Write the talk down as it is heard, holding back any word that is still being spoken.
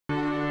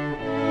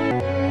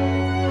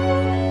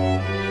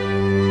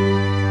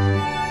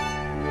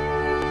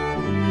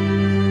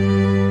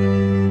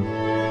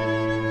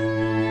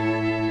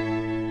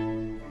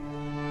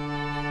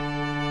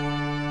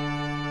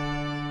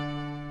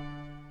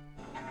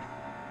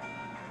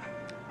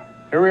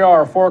Here we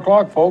are, 4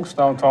 o'clock, folks,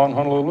 downtown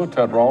Honolulu.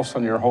 Ted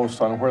Ralston, your host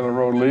on Where the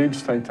Road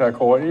Leads, ThinkTech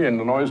Hawaii, and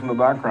the noise in the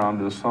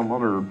background is some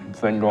other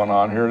thing going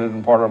on here that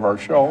isn't part of our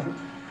show.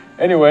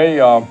 Anyway,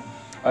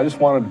 I just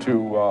wanted to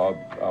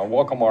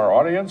welcome our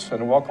audience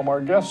and welcome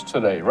our guests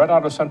today. Right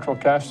out of Central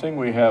Casting,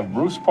 we have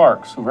Bruce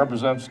Parks, who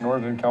represents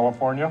Northern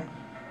California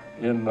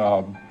in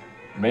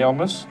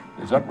maleness.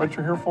 Is that what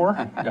you're here for?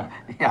 Yeah,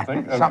 yeah,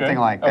 something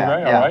like that.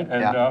 Okay, all right.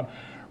 And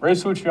Ray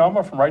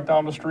Tsuchiyama from right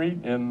down the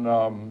street in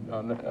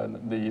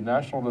the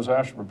National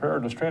Disaster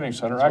Preparedness Training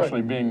Center. That's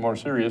actually, being more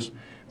serious,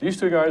 these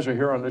two guys are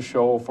here on this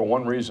show for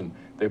one reason.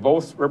 They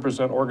both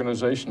represent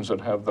organizations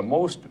that have the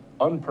most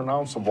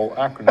unpronounceable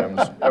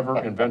acronyms ever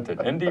invented.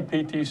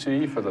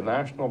 NDPTC for the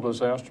National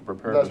Disaster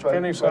Preparedness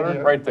Training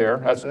Center, right there.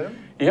 That's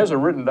he has it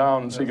written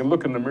down so you can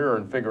look in the mirror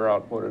and figure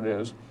out what it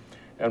is.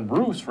 And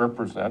Bruce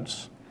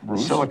represents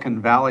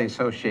Silicon Valley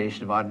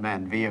Association of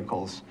Unmanned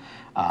Vehicles.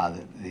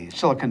 The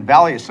Silicon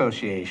Valley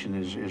Association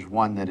is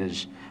one that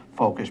is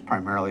focused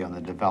primarily on the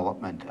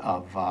development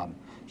of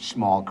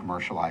small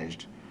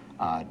commercialized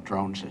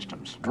drone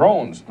systems.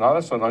 Drones. Now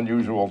that's an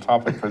unusual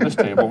topic for this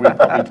table. We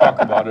probably talk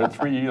about it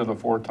 3 of the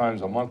 4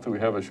 times a month that we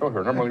have a show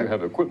here. Normally we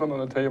have equipment on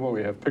the table,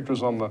 we have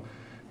pictures on the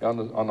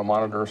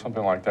monitor or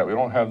something like that. We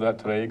don't have that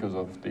today because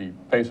of the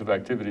pace of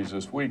activities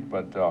this week,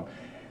 but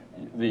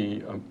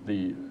the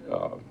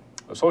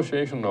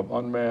Association of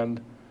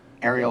Unmanned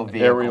Aerial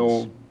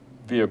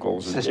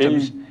Vehicles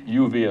Systems.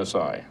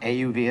 AUVSI.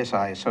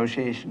 AUVSI,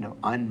 Association of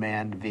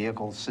Unmanned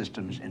Vehicle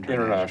Systems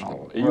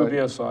International.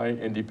 AUVSI,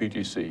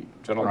 NDPTC.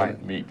 Gentlemen,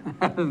 meet.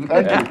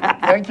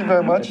 Thank you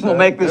very much. We'll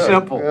make this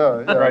simple.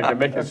 Right,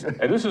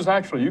 and this is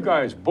actually, you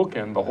guys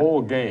bookend the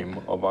whole game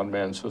of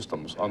unmanned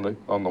systems. On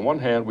the one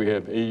hand, we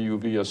have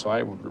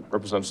AUVSI, which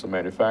represents the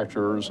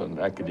manufacturers and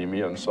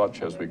academia and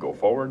such as we go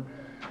forward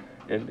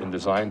in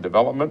design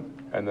development.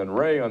 And then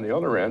Ray, on the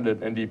other end,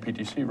 at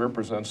NDPTC,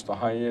 represents the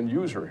high-end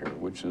user here,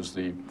 which is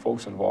the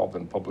folks involved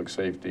in public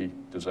safety,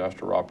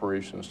 disaster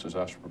operations,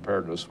 disaster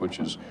preparedness, which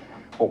is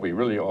what we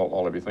really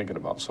all to be thinking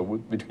about. So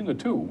between the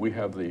two, we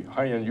have the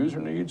high-end user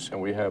needs,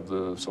 and we have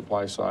the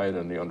supply side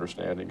and the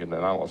understanding and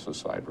analysis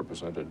side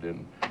represented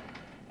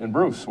in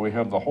Bruce. We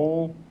have the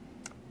whole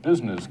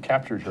business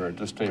captured here at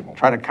this table.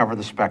 Try to cover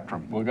the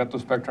spectrum. We've got the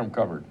spectrum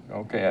covered.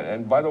 Okay,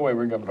 and by the way,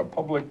 we're giving a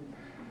public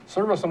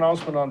service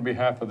announcement on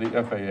behalf of the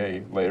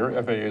FAA later.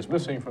 FAA is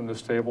missing from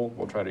this table.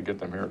 We'll try to get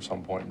them here at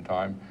some point in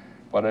time.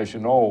 But as you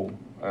know,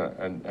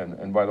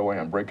 and by the way,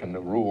 I'm breaking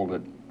the rule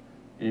that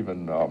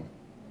even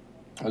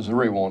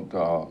Missouri won't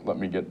let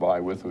me get by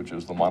with, which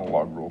is the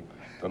monologue rule,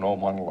 the no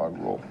monologue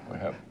rule we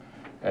have.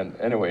 And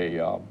anyway,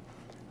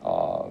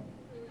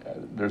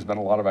 there's been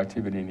a lot of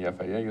activity in the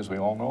FAA, as we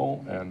all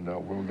know, and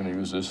we're going to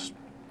use this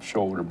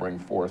show to bring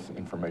forth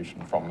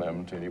information from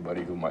them to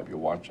anybody who might be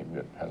watching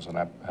that has an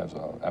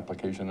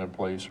application in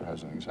place or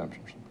has an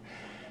exemption.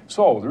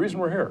 So the reason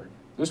we're here,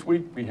 this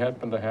week we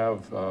happen to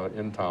have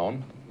in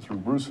town, through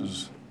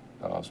Bruce's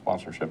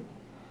sponsorship,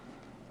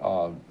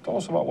 tell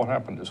us about what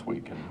happened this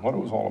week and what it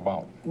was all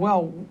about.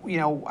 Well, you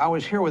know, I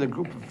was here with a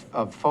group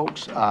of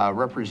folks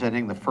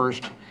representing the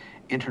first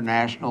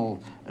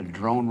international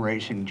drone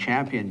racing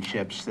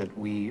championships that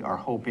we are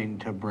hoping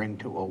to bring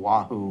to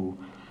Oahu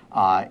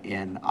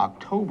in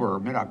October,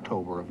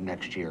 mid-October of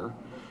next year.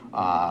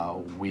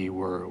 We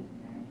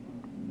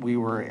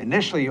were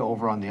initially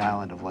over on the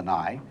island of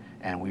Lanai,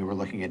 and we were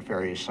looking at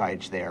various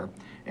sites there.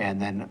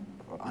 And then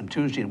on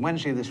Tuesday and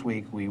Wednesday this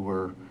week, we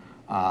were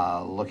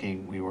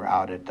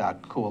out at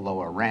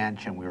Kualoa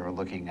Ranch, and we were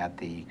looking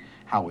at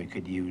how we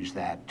could use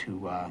that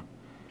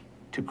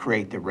to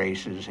create the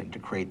races and to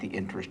create the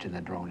interest in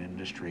the drone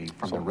industry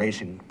from the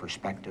racing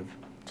perspective.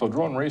 So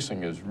drone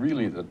racing is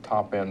really the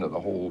top end of the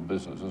whole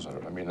business, isn't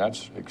it? I mean,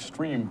 that's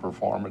extreme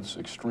performance,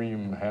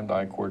 extreme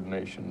hand-eye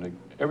coordination.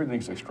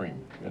 Everything's extreme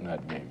in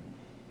that game.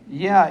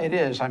 Yeah, it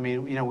is. I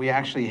mean, you know, we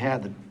actually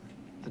had,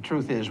 the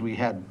truth is we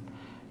had,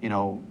 you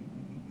know,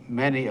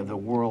 many of the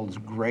world's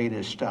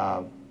greatest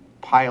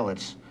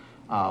pilots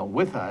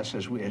with us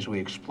as we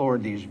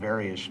explored these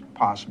various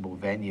possible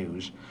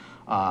venues.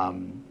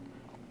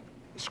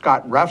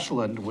 Scott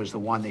Refsland was the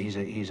one that he's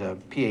a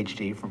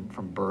PhD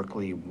from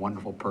Berkeley,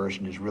 wonderful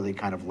person, who's really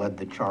kind of led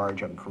the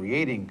charge on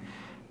creating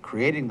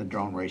the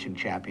drone racing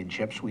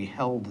championships. We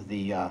held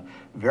the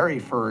very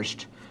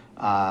first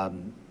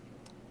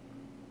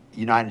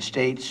United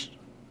States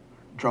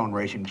drone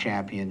racing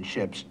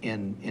championships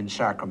in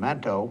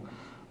Sacramento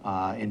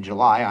in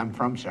July. I'm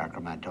from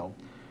Sacramento.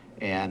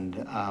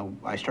 And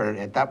I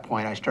started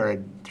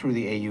through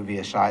the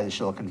AUVSI, the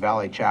Silicon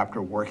Valley chapter,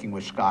 working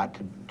with Scott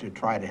to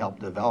try to help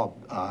develop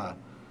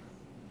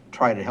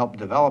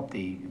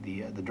the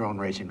drone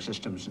racing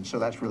systems. And so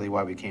that's really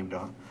why we came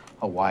to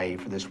Hawaii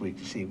for this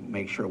week, to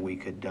make sure we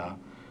could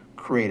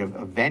create a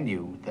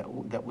venue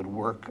that would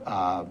work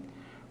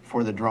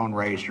for the drone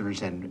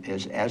racers, and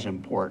as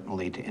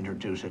importantly to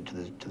introduce it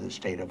to the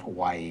state of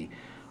Hawaii,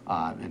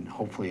 and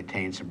hopefully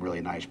attain some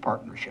really nice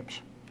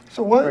partnerships.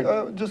 So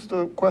why, just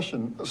a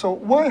question, so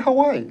why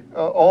Hawaii?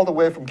 All the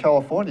way from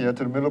California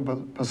to the middle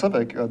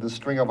Pacific, the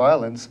string of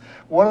islands.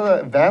 What are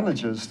the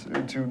advantages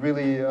to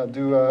really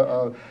do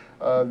a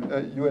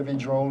UAV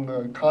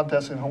drone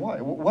contest in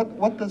Hawaii?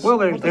 What does Well,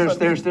 what does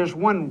that mean? there's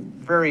one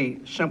very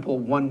simple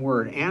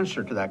one-word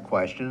answer to that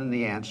question, and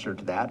the answer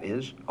to that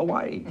is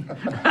Hawaii.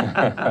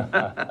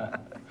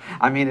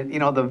 I mean, you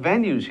know, the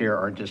venues here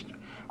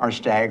are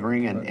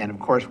staggering, and of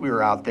course we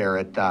were out there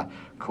at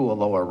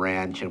Kualoa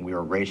Ranch, and we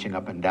were racing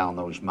up and down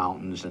those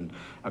mountains and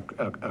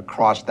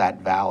across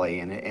that valley,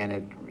 and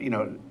it, you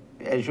know,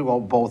 as you all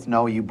both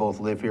know, you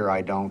both live here,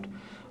 I don't,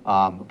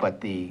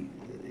 but you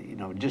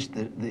know, just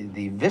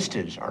the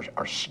vistas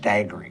are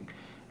staggering,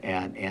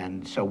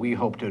 and so we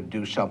hope to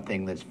do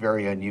something that's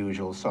very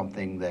unusual,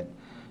 something that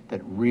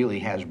really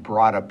has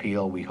broad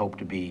appeal. We hope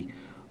to be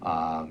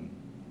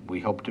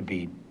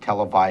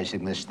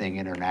televising this thing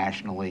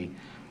internationally.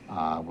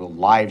 We'll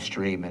live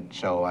stream it.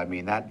 So I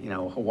mean, that, you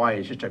know, Hawaii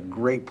is just a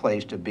great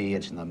place to be.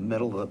 It's in the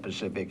middle of the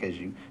Pacific,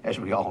 as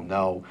we all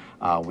know.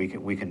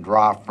 We can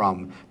draw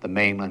from the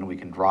mainland, we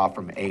can draw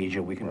from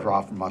Asia, we can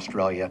draw from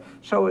Australia.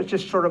 So it's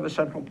just sort of a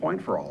central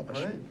point for all of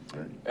us. Right,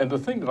 right. And the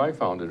thing that I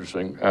found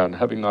interesting, and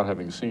not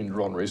having seen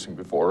drone racing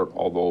before,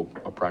 although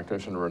a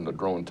practitioner in the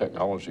drone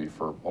technology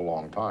for a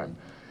long time,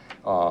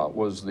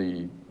 was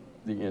the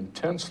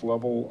intense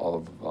level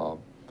of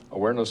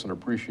awareness and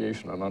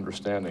appreciation and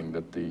understanding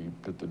that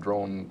the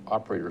drone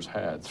operators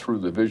had through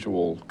the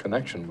visual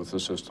connection with the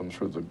system,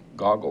 through the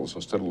goggles,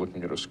 instead of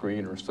looking at a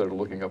screen or instead of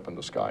looking up in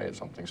the sky at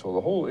something. So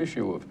the whole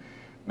issue of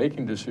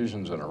making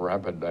decisions in a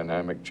rapid,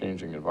 dynamic,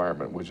 changing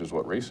environment, which is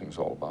what racing's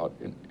all about,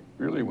 it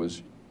really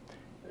was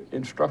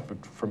instructive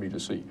for me to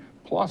see.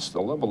 Plus the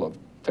level of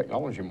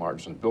technology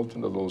margins built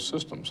into those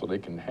systems so they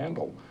can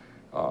handle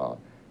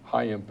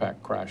high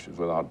impact crashes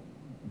without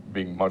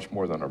being much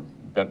more than a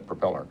bent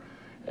propeller.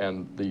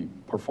 And the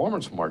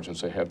performance margins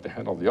they have to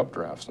handle the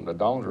updrafts and the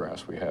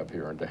downdrafts we have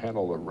here and to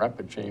handle the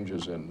rapid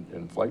changes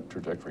in flight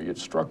trajectory. It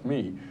struck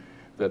me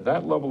that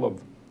level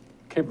of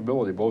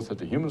capability, both at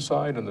the human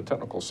side and the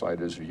technical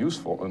side, is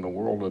useful in the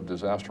world of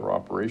disaster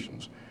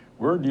operations.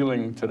 We're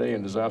dealing today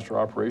in disaster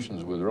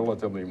operations with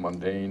relatively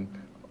mundane,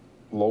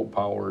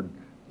 low-powered,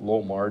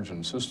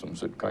 low-margin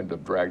systems that kind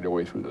of drag their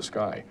way through the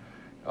sky.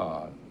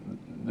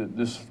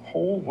 This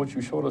whole, what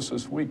you showed us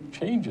this week,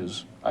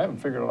 changes. I haven't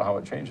figured out how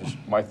it changes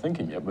my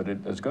thinking yet, but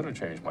it is going to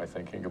change my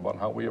thinking about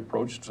how we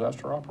approach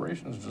disaster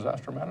operations,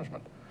 disaster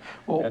management.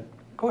 Well,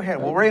 go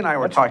ahead. Well, Ray and I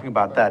were talking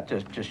about that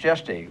just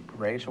yesterday,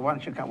 Ray. So why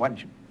don't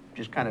you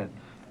just kind of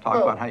talk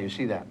about how you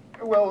see that?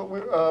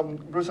 Well,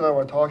 Bruce and I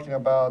were talking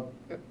about,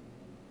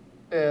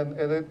 and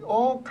it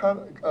all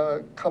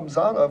comes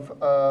out of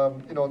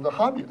you know, the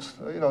hobbyists,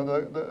 you know,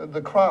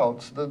 the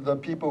crowds, the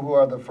people who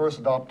are the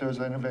first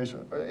adopters,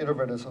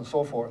 innovators, and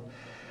so forth,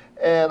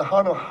 and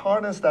how to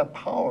harness that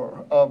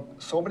power of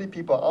so many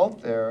people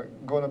out there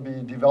going to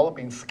be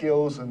developing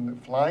skills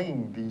and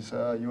flying these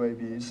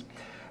UAVs.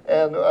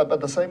 And at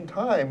the same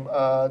time,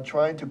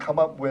 trying to come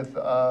up with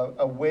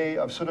a way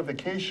of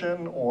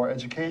certification or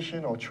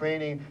education or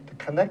training to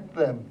connect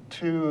them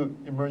to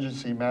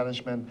emergency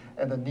management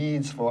and the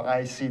needs for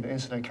IC, the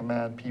incident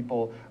command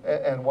people,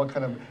 and what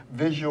kind of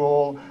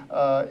visual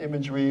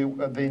imagery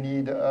they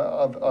need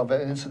of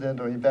an incident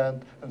or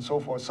event and so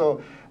forth.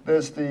 So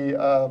there's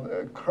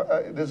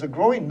a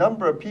growing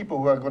number of people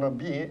who are going to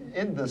be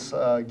in this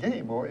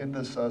game or in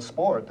this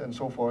sport and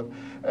so forth,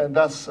 and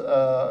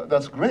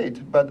that's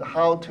great. But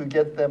how to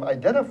get them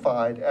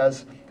identified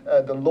as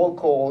the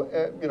local,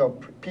 you know,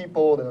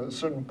 people in a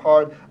certain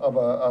part of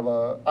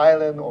a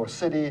island or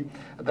city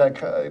that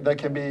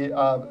can be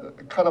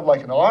kind of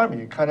like an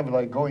army, kind of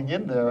like going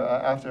in there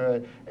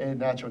after a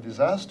natural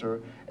disaster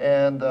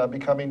and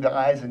becoming the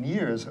eyes and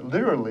ears,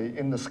 literally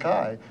in the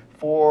sky,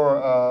 for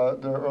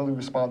the early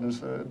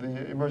responders,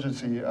 the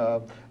emergency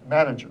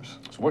managers.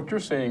 So what you're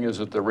saying is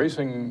that the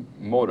racing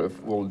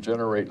motive will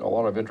generate a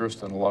lot of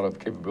interest and a lot of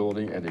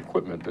capability and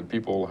equipment that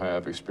people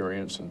have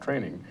experience and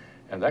training,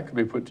 and that could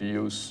be put to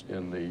use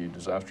in the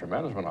disaster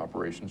management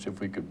operations if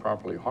we could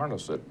properly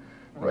harness it,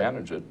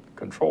 manage it,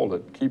 control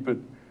it, keep it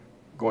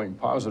going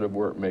positive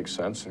where it makes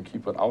sense and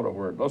keep it out of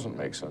where it doesn't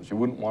make sense. You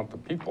wouldn't want the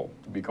people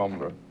to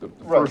become the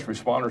first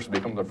responders to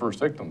become the first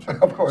victims.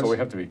 Of course. So we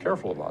have to be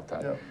careful about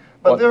that. Yeah.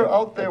 But they're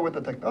out there with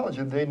the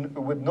technology. They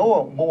would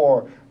know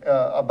more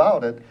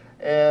about it,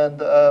 and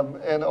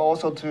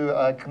also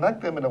to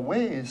connect them in a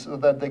way so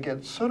that they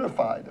get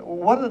certified.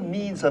 What are the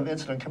needs of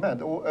incident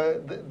command?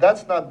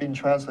 That's not being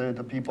translated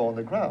to people on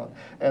the ground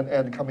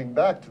and coming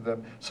back to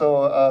them.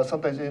 So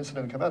sometimes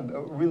incident command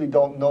really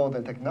don't know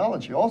the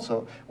technology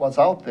also, what's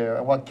out there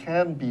and what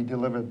can be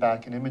delivered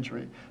back in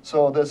imagery.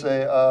 So there's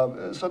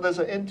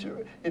an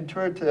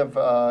intuitive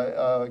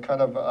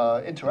kind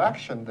of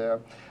interaction there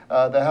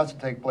that has to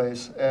take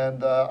place,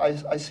 and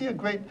I see a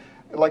great,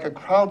 like a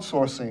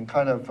crowdsourcing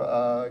kind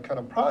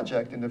of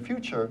project in the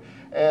future,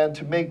 and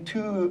to make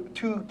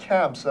two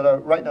camps that are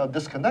right now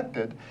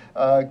disconnected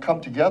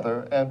come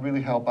together and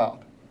really help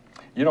out.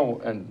 You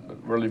know,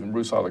 and we're leaving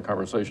Bruce out of the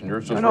conversation. You're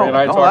just No, Ray and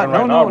I no, talking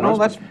right now. no, Bruce,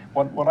 that's...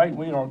 what I,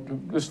 you know,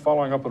 just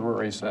following up on what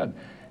Ray said,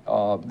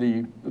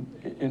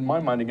 in my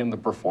mind, again, the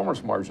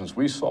performance margins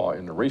we saw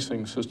in the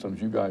racing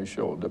systems you guys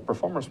showed, the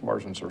performance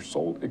margins are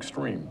so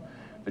extreme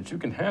that you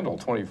can handle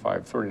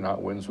 25, 30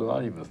 knot winds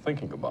without even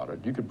thinking about it.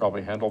 You could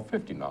probably handle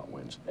 50 knot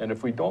winds. And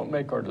if we don't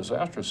make our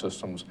disaster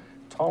systems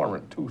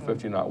tolerant to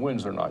 50 knot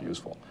winds, they're not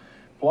useful.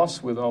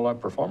 Plus, with all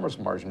that performance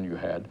margin you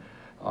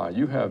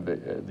have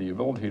the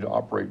ability to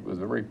operate with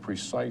very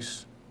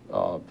precise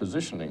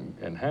positioning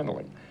and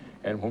handling.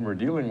 And when we're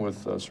dealing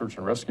with search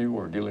and rescue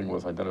or dealing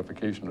with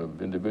identification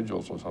of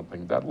individuals or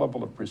something, that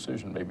level of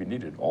precision may be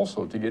needed.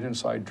 Also, to get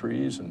inside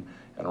trees and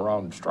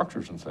around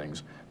structures and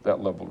things,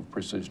 that level of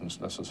precision is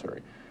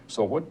necessary.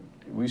 So what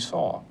we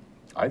saw,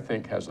 I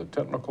think, has a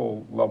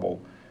technical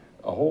level,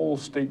 a whole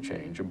state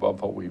change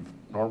above what we've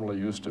normally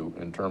used to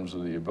in terms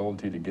of the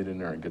ability to get in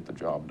there and get the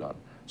job done.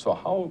 So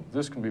how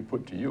this can be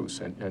put to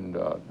use, and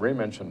Ray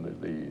mentioned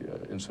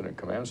the Incident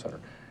Command Center.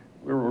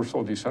 We're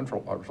so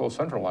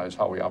centralized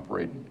how we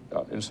operate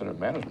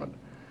incident management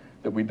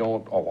that we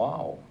don't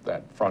allow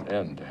that front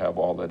end to have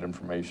all that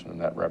information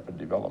and that rapid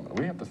development.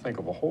 We have to think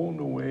of a whole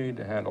new way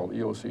to handle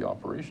EOC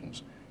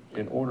operations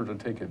in order to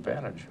take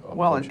advantage of.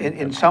 Well,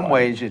 in some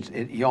ways,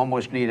 you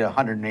almost need a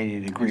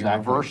 180-degree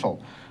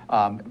reversal.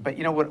 But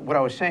you know what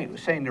I was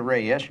saying to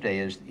Ray yesterday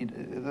is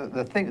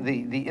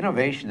the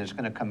innovation that's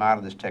going to come out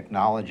of this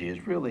technology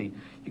is really,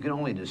 you can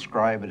only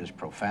describe it as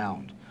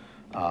profound.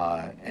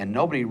 And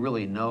nobody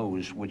really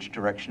knows which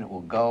direction it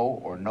will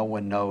go, or no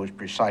one knows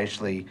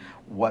precisely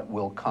what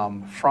will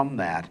come from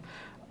that.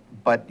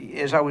 But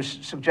as I was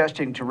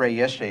suggesting to Ray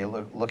yesterday,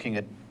 looking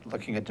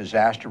at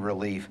disaster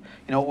relief,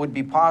 you know, it would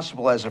be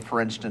possible,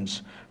 for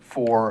instance,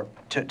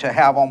 to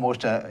have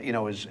almost a, you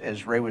know,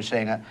 as Ray was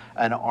saying,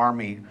 an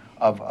army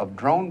of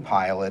drone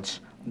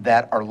pilots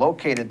that are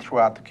located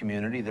throughout the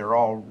community. They're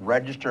all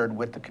registered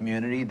with the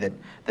community,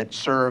 that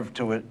serve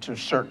to a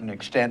certain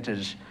extent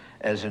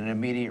as an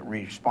immediate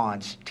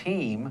response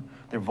team.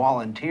 They're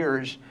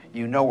volunteers.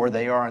 You know where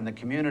they are in the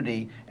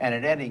community, and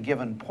at any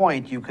given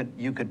point, you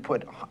could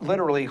put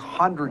literally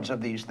hundreds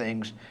of these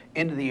things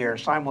into the air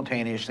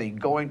simultaneously,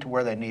 going to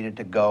where they needed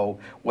to go,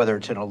 whether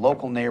it's in a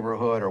local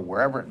neighborhood or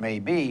wherever it may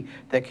be,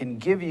 that can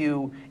give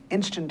you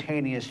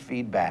instantaneous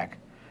feedback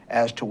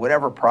as to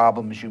whatever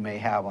problems you may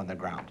have on the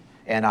ground.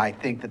 And I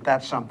think that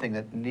that's something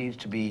that needs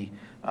to be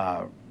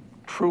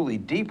truly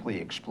deeply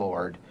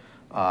explored.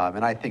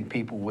 And I think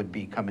people would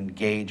become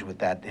engaged with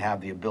that, to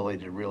have the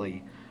ability to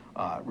really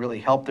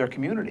help their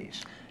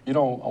communities. You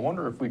know, I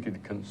wonder if we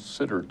could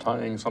consider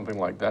tying something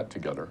like that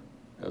together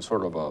as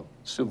sort of a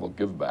civil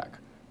give back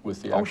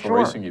with the actual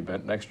racing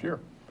event next year.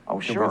 Oh,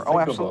 sure. Oh,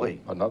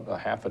 absolutely. A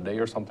half a day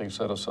or something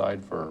set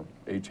aside for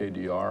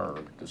HADR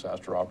or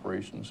disaster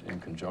operations in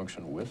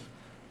conjunction with?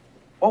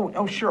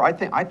 Oh, sure. I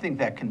think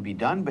that can be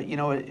done. But you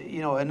know,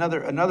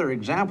 another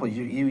example. As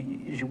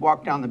you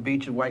walk down the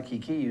beach of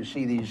Waikiki, you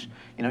see these.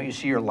 You know, you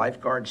see your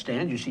lifeguard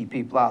stand. You see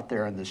people out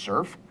there in the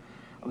surf.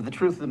 The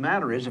truth of the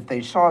matter is, if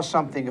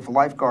a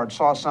lifeguard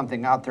saw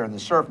something out there in the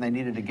surf and they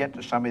needed to get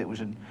to somebody that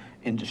was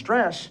in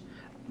distress,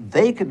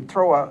 they could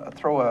throw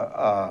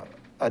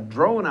a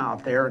drone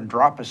out there and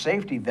drop a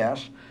safety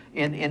vest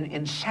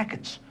in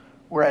seconds,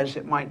 whereas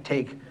it might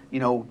take,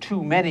 you know,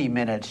 too many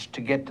minutes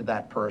to get to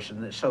that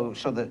person. So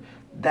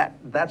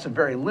that's a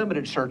very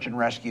limited search and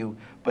rescue,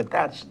 but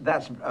that's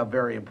a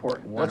very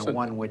important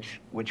one,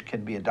 which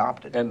can be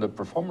adopted. And the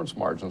performance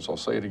margins, I'll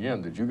say it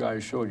again, that you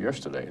guys showed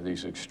yesterday,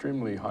 these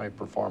extremely high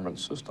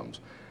performance systems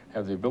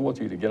have the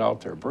ability to get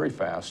out there very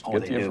fast,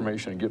 get the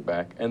information and get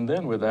back, and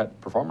then with that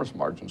performance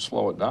margin,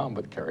 slow it down,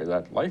 but carry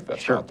that life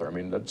vest out there. I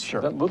mean,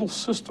 that little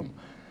system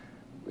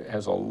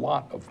has a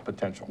lot of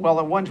potential. Well,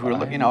 the ones we're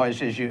looking, you know, as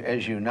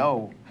you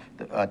know,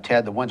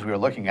 Ted, the ones we were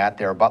looking at,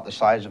 they're about the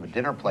size of a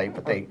dinner plate,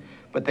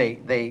 but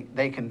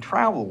they can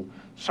travel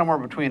somewhere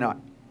between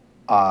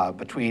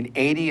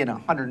 80 and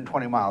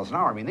 120 miles an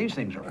hour. I mean, these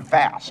things are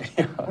fast.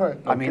 Right.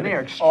 I mean, they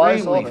are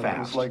extremely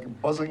fast. It's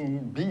like buzzing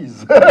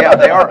bees. Yeah,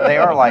 they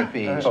are like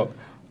bees.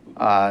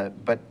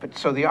 But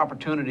so the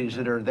opportunities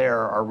that are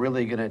there are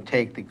really going to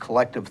take the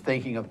collective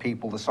thinking of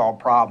people to solve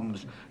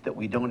problems that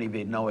we don't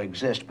even know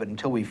exist. But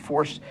until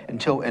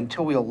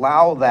we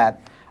allow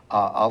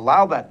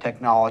that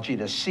technology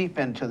to seep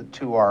into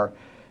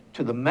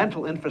the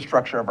mental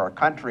infrastructure of our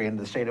country and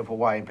the state of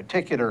Hawaii in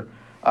particular,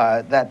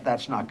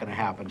 that's not going to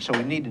happen. So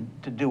we need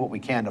to do what we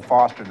can to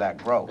foster that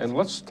growth. And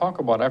let's talk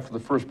about, after the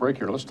first break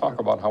here, let's talk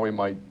about how we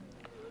might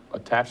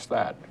attach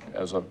that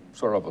as a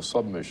sort of a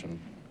submission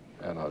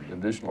and an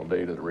additional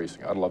day to the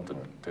racing. I'd love to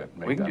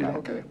make that happen.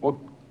 Okay.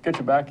 We'll get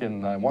you back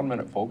in 1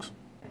 minute, folks.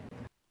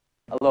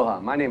 Aloha,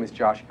 my name is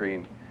Josh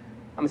Green.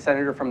 I'm a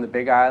senator from the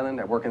Big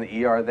Island. I work in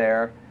the ER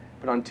there.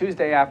 But on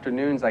Tuesday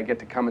afternoons, I get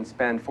to come and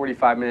spend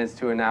 45 minutes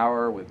to an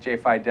hour with Jay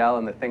Fidel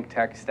and the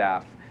ThinkTech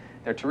staff.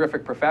 They're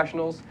terrific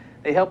professionals.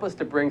 They help us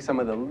to bring some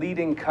of the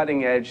leading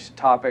cutting-edge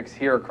topics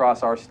here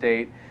across our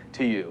state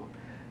to you.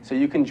 So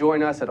you can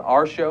join us at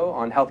our show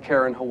on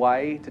healthcare in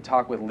Hawaii to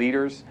talk with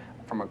leaders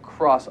from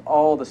across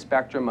all the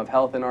spectrum of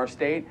health in our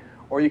state,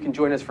 or you can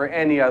join us for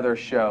any other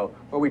show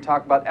where we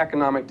talk about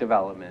economic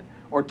development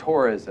or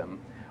tourism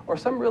or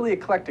some really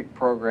eclectic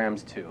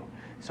programs too.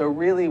 So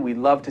really, we'd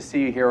love to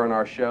see you here on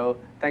our show.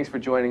 Thanks for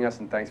joining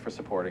us and thanks for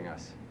supporting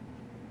us.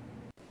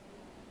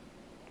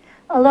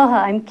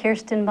 Aloha, I'm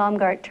Kirsten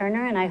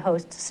Baumgart-Turner and I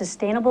host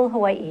Sustainable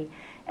Hawaii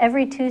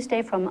every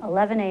Tuesday from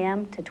 11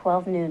 a.m. to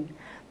 12 noon.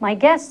 My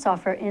guests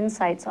offer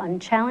insights on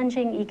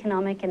challenging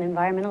economic and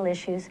environmental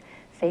issues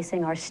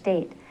facing our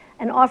state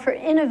and offer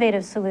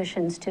innovative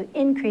solutions to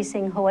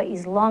increasing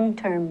Hawaii's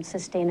long-term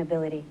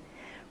sustainability.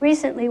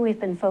 Recently, we've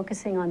been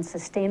focusing on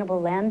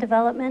sustainable land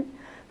development,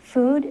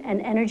 food,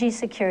 and energy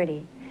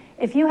security.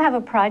 If you have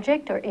a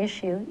project or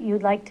issue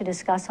you'd like to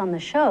discuss on the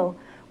show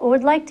or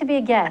would like to be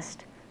a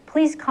guest,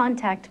 please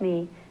contact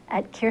me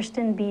at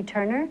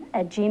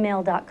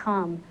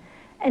kirstenbturner@gmail.com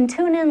and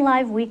tune in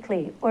live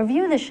weekly or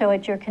view the show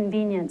at your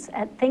convenience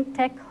at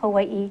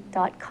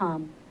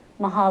thinktechhawaii.com.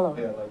 Mahalo.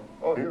 Yeah,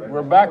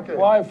 We're back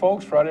live,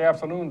 folks, Friday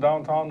afternoon,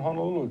 downtown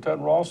Honolulu.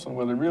 Ted Ralston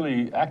with a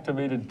really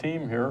activated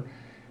team here,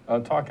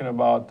 talking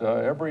about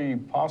every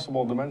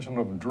possible dimension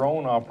of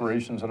drone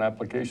operations and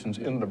applications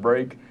in the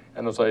break.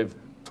 And as I've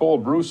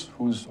told Bruce,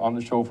 who's on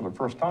the show for the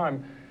first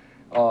time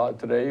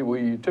today,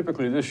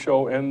 typically this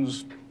show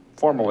ends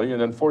formally,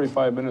 and then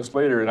 45 minutes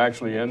later it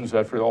actually ends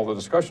after all the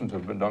discussions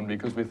have been done,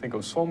 because we think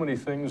of so many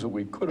things that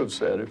we could have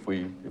said if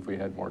we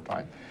had more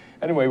time.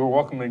 Anyway, we're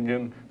welcoming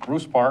in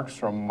Bruce Parks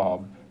from the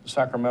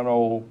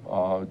Sacramento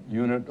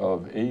unit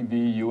of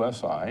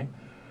AVUSI,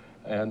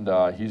 and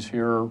he's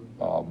here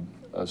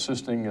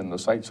assisting in the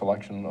site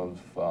selection of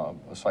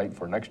a site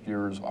for next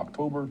year's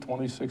October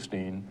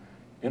 2016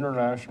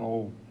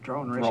 International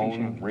Drone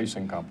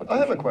Racing Competition. I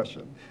have a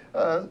question.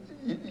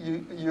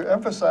 You're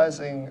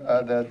emphasizing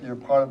that you're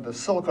part of the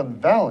Silicon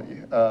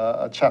Valley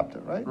chapter,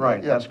 right?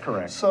 Right, Yeah. that's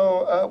correct.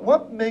 So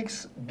what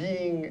makes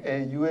being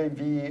a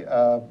UAV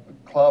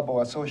club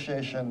or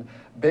association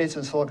based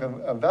in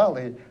Silicon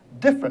Valley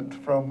different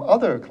from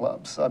other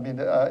clubs? I mean,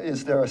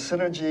 is there a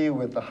synergy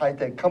with the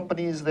high-tech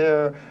companies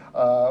there,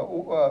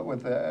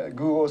 with the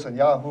Googles and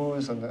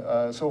Yahoos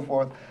and so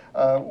forth?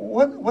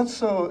 What's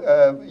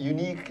so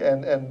unique,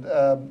 and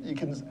you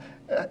can?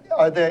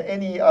 Are there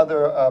any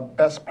other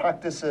best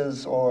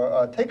practices or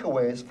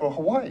takeaways for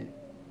Hawaii?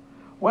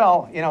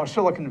 Well, you know,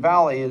 Silicon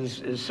Valley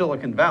is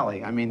Silicon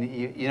Valley. I mean,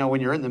 you know,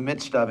 when you're in the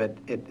midst of it,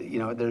 you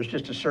know, there's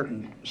just a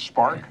certain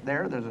spark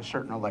there. There's a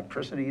certain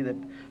electricity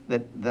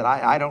that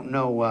I don't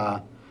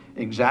know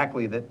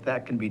exactly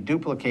that can be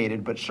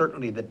duplicated, but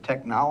certainly the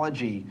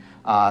technology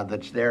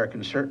that's there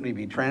can certainly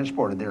be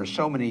transported. There are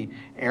so many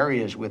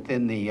areas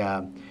within the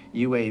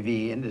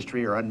UAV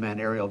industry or unmanned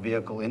aerial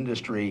vehicle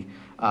industry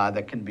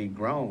that can be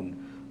grown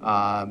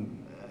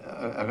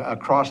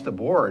across the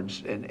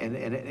boards, and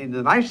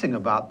the nice thing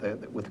about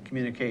with the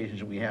communications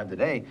that we have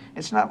today,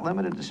 it's not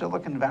limited to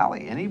Silicon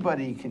Valley.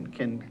 Anybody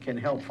can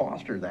help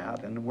foster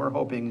that, and we're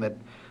hoping that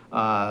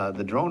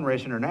the Drone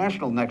Race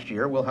International next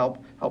year will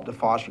help to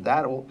foster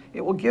that.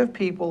 It will give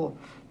people,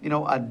 you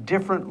know, a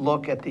different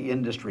look at the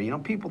industry. You know,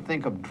 people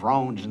think of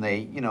drones and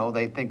they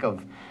think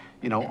of,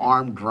 you know,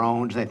 armed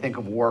drones, they think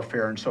of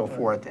warfare and so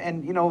forth.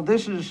 And you know,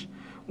 this is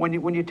when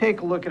you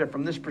take a look at it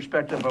from this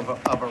perspective of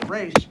a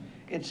race.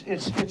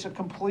 It's a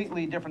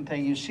completely different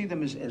thing. You see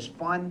them as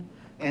fun,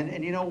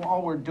 and you know,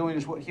 all we're doing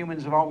is what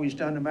humans have always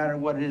done. No matter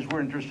what it is, we're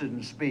interested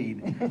in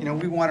speed. You know,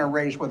 we want to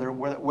race, whether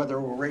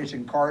we're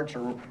racing karts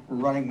or we're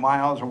running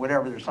miles or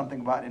whatever. There's something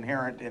about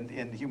inherent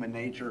in human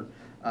nature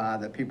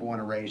that people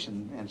want to race,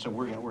 and so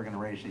we're gonna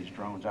race these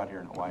drones out here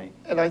in Hawaii.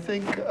 And I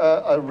think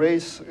a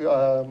race,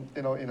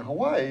 you know, in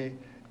Hawaii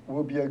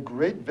will be a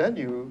great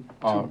venue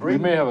to bring.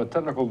 We may have a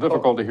technical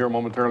difficulty here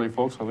momentarily,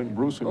 folks. I think,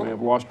 Bruce, you may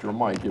have lost your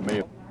mic. You may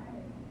have.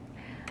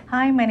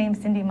 Hi, my name's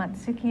Cindy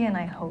Matsuki, and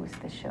I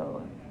host the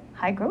show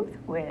High Growth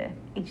with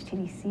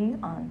HTDC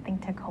on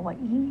ThinkTech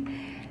Hawaii.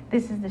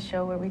 This is the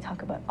show where we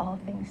talk about all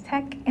things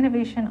tech,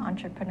 innovation,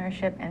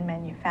 entrepreneurship, and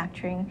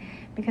manufacturing,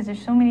 because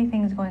there's so many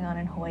things going on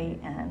in Hawaii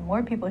and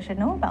more people should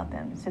know about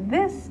them. So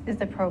this is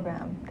the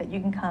program that you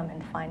can come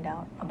and find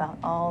out about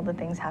all the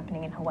things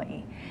happening in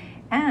Hawaii.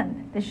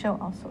 And this show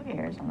also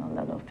airs on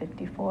Olelo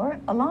 54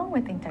 along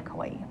with ThinkTech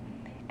Hawaii.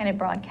 And it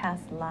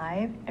broadcasts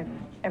live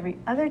every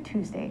other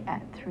Tuesday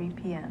at 3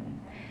 p.m.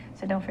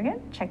 So don't forget,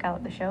 check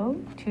out the show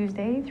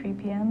Tuesday, 3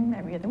 p.m.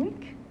 every other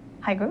week.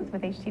 High Growth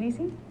with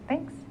HTDC.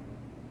 Thanks.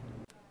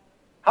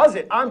 How's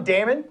it? I'm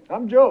Damon.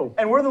 I'm Joe.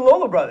 And we're the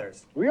Lola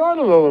Brothers. We are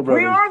the Lola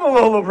Brothers. We are the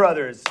Lola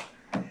Brothers.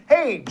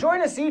 Hey,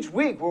 join us each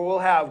week where we'll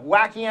have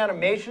wacky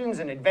animations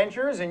and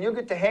adventures, and you'll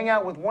get to hang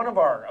out with one of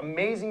our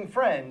amazing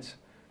friends.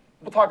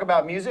 We'll talk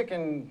about music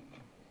and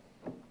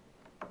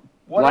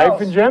what Life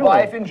else? in general.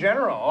 Life in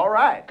general. All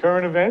right.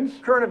 Current events.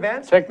 Current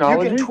events.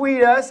 Technology. You can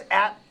tweet us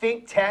at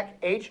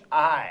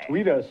ThinkTechHI.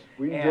 Tweet us.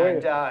 We enjoy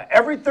it. And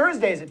every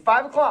Thursdays at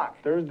 5 o'clock.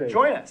 Thursday.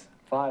 Join us.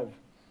 5.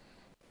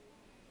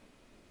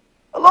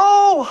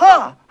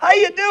 Aloha! How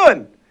you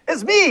doing?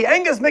 It's me,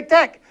 Angus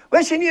McTech,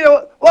 wishing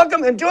you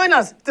welcome and join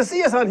us to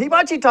see us on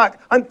Hibachi Talk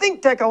on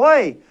ThinkTech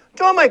Hawaii.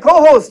 Join my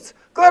co-hosts,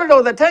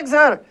 Gordo the tech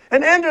czar,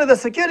 and Andrew the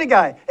security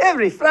guy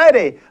every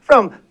Friday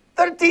from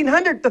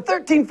 1300 to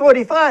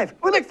 1345.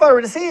 We look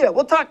forward to seeing you.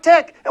 We'll talk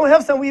tech and we'll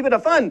have some wee bit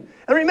of fun.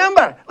 And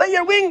remember, let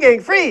your wing gang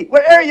free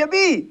wherever you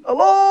be.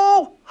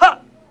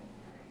 Aloha!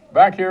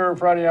 Back here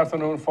Friday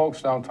afternoon,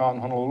 folks, downtown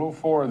Honolulu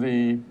for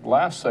the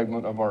last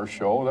segment of our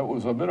show. That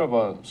was a bit of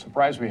a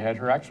surprise we had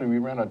here. Actually, we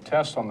ran a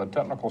test on the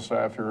technical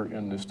staff here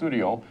in the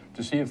studio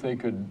to see if they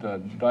could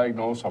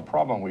diagnose a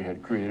problem we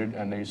had created,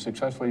 and they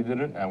successfully did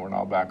it, and we're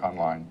now back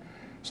online.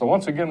 So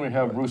once again, we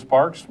have Bruce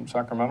Parks from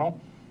Sacramento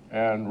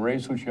and Ray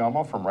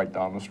Tsuchiyama from right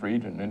down the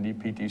street in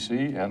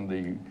NDPTC, and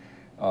the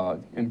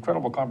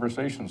incredible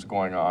conversations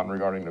going on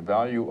regarding the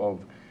value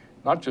of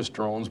not just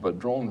drones, but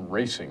drone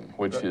racing,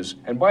 which is,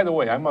 and by the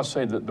way, I must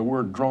say that the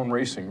word drone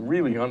racing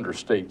really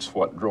understates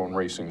what drone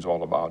racing is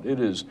all about.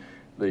 It is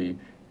the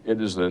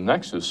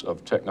nexus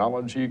of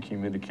technology,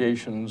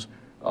 communications,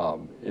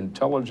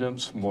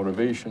 intelligence,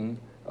 motivation,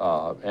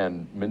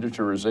 and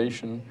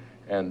miniaturization,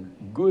 and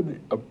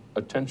good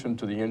attention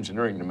to the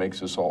engineering that makes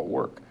this all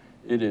work.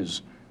 It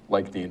is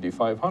like the Indy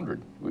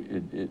 500.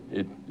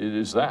 It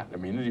is that. I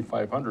mean, Indy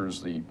 500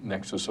 is the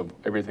nexus of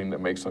everything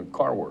that makes a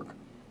car work.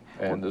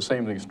 And the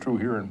same thing is true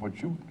here in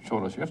what you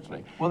showed us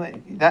yesterday. Well,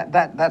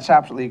 that's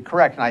absolutely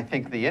correct, and I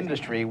think the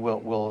industry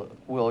will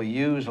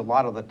use a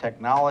lot of the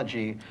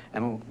technology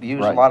and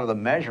use a lot of the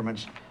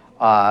measurements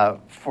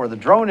for the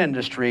drone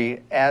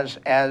industry as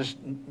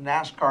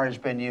NASCAR has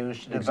been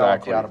used to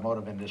develop the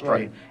automotive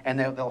industry, and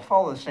they'll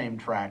follow the same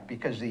track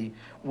because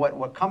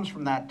what comes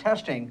from that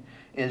testing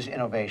is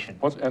innovation.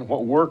 And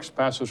what works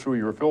passes through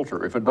your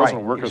filter. If it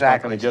doesn't work, it's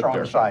not going to get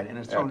there. It's thrown aside, and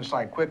it's thrown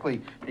aside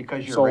quickly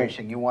because you're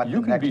racing. You want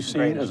you can be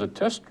seen as a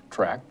test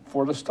track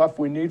for the stuff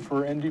we need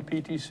for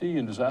NDPTC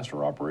and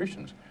disaster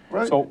operations.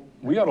 Right. So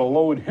we ought to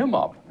load him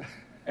up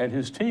and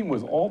his team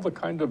with all the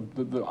kind of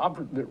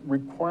the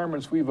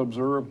requirements we've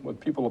observed, what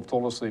people have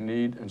told us they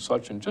need and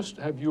such, and just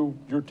have your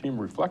team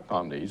reflect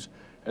on these.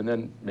 And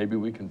then maybe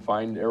we can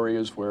find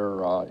areas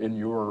where in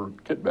your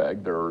kit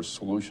bag there are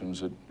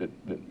solutions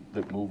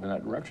that move in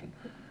that direction.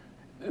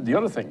 The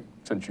other thing,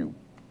 since you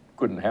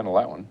couldn't handle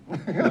that one,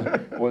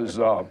 was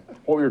what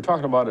we were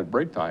talking about at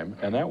break time,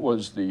 and that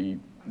was the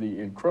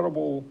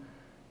incredible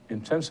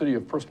intensity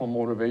of personal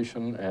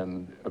motivation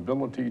and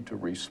ability to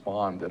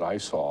respond that I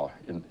saw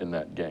in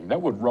that gang. That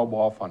would rub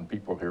off on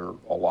people here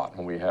a lot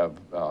when we have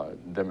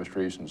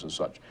demonstrations and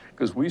such,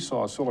 because we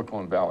saw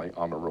Silicon Valley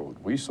on the road.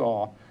 We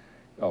saw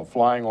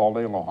flying all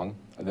day long,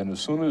 and then as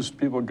soon as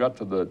people got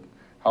to the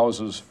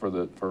houses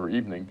for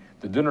evening,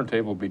 the dinner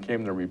table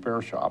became the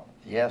repair shop.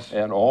 Yes.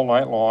 And all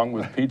night long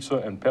with pizza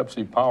and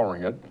Pepsi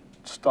powering it,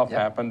 stuff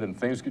happened and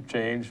things get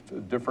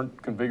changed,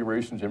 different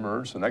configurations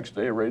emerged, the next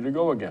day ready to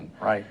go again.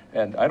 Right.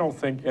 And I don't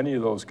think any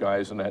of those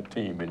guys in that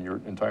team, in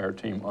your entire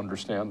team,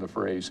 understand the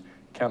phrase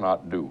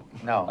 "cannot do."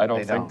 No, I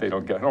don't think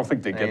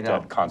they get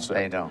that concept.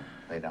 They don't.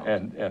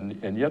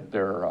 And yet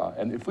they're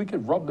and if we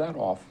could rub that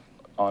off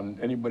on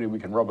anybody we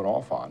can rub it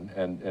off on,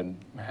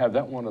 and have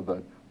that one of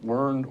the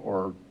learned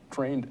or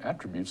trained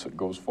attributes that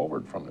goes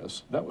forward from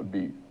this, that would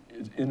be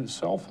in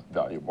itself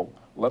valuable,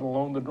 let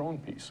alone the drone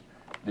piece.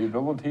 The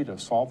ability to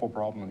solve a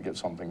problem and get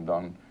something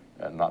done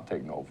and not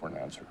take no for an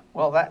answer.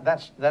 Well,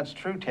 that's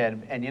true,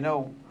 Ted. And you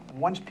know,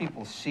 once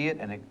people see it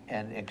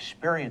and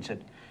experience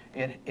it,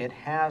 it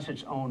has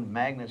its own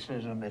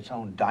magnetism, its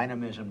own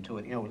dynamism to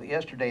it. You know,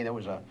 yesterday there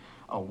was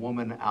a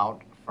woman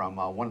out from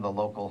one of the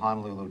local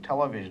Honolulu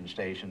television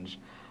stations,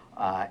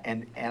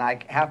 and I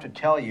have to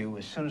tell you,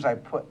 as soon as I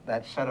put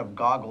that set of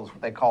goggles,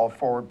 what they call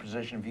forward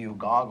position view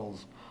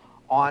goggles,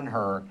 on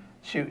her,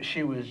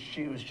 she was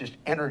just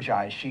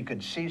energized. She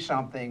could see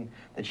something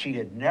that she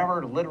had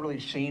never literally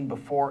seen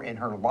before in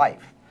her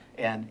life.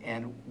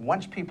 And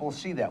once people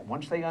see that,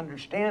 once they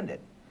understand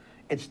it,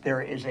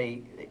 there is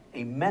a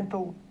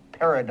mental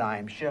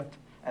paradigm shift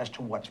as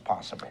to what's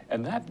possible.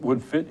 And that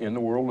would fit in the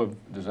world of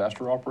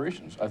disaster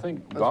operations. I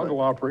think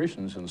goggle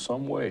operations in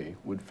some way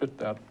would fit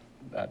that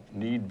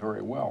need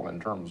very well in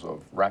terms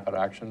of rapid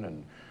action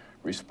and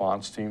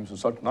response teams and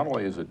such. Not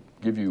only does it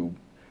give you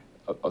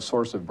a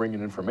source of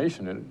bringing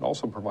information in, it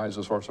also provides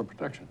a source of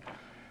protection.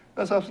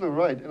 That's absolutely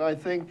right. And I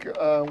think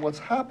what's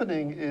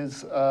happening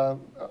is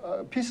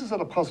pieces of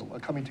the puzzle are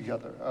coming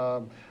together.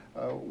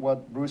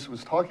 What Bruce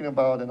was talking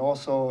about, and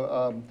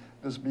also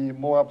there's be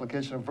more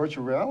application of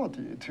virtual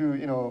reality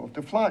to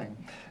to flying,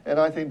 and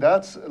I think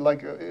that's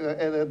like, and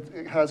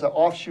it has an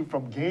offshoot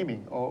from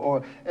gaming,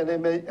 and they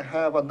may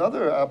have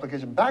another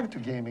application back to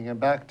gaming and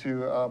back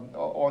to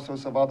all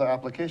sorts of other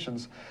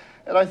applications.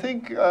 And I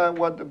think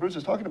what Bruce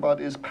is talking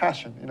about is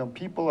passion. You know,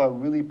 people are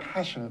really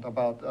passionate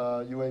about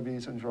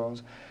UAVs and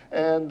drones,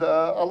 and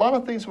a lot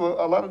of things a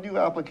lot of new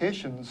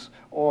applications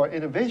or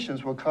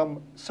innovations will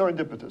come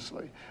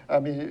serendipitously. I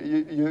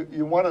mean,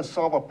 you want to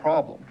solve a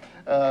problem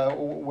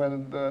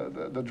when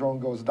the drone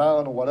goes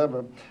down or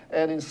whatever,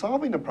 and in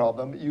solving the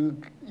problem,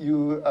 you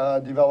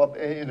develop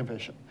an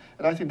innovation.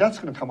 And I think that's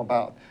going to come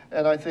about.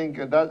 And I think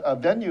that a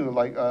venue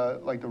like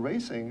the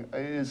racing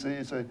is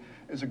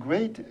is a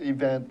great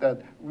event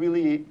that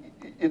really,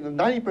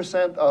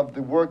 90% of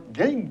the work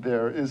getting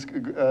there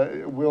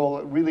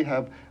will really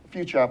have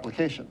future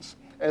applications,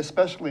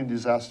 especially in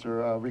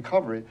disaster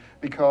recovery,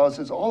 because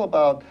it's all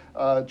about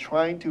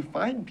trying to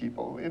find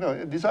people. You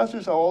know,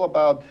 disasters are all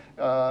about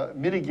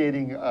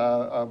mitigating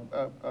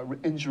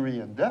injury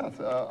and death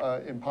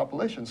in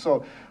population.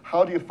 So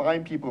how do you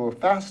find people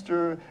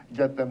faster,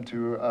 get them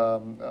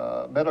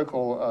to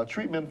medical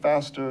treatment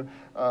faster,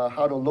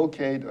 how to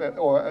locate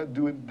or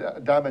do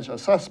damage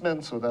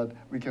assessment so that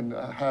we can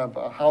have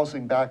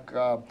housing back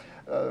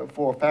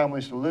for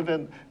families to live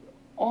in.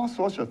 All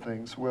sorts of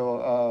things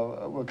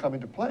will come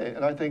into play,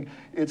 and I think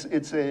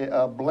it's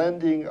a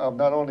blending of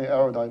not only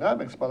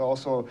aerodynamics but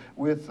also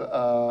with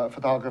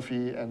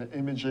photography and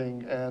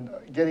imaging and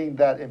getting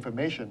that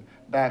information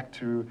back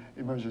to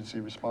emergency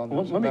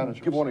responders. Let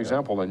me give one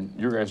example, and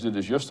you guys did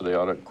this yesterday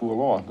out at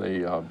Kualoa.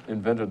 They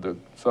invented the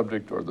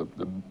subject or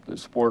the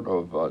sport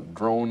of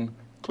drone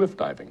cliff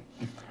diving.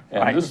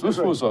 And this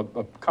was a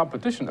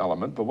competition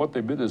element, but what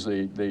they did is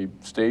they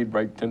stayed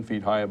right 10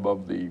 feet high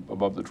above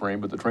the train,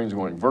 but the train's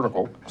going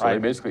vertical. So they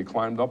basically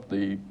climbed up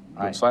the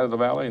side of the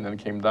valley and then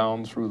came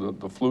down through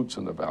the flutes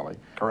in the valley.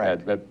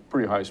 Correct. At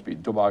pretty high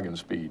speed, toboggan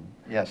speed.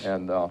 Yes.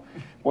 And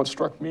what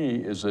struck me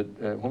is that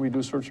when we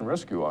do search and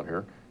rescue out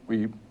here,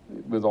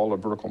 with all the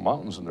vertical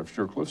mountains and the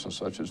sheer cliffs and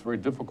such, it's very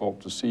difficult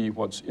to see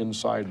what's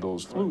inside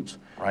those flutes.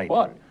 Right.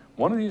 But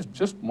one of these,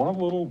 just one of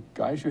the little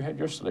guys you had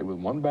yesterday with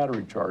one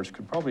battery charge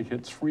could probably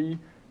hit 3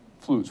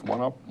 flutes,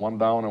 one up, one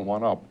down, and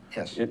one up.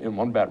 Yes. In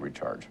one battery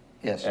charge.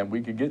 Yes. And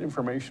we could get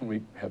information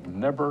we have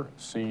never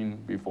seen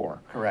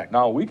before. Correct.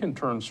 Now, we can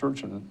turn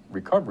search and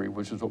recovery,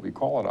 which is what we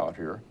call it out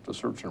here, to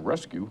search and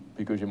rescue,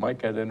 because you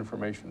might get that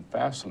information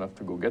fast enough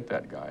to go get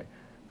that guy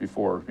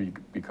before he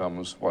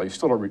becomes, well, he's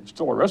still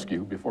a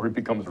rescue before he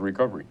becomes a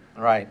recovery.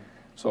 Right.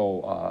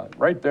 So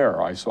right there,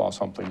 I saw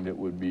something that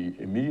would be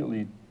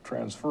immediately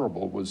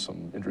transferable with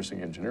some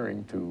interesting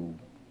engineering to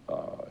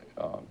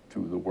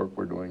the work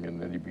we're doing in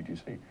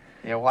NVTC.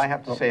 Yeah, well, I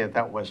have to say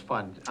that was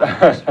fun.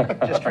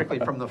 Just strictly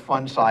from the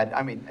fun side.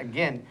 I mean,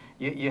 again,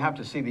 you have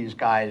to see these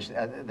guys.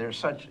 They're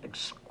such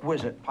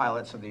exquisite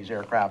pilots of these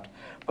aircraft.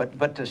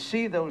 But to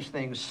see those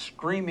things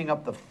screaming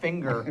up the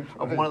finger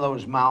of one of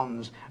those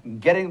mountains,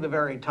 getting to the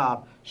very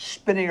top,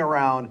 spinning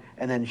around,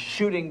 and then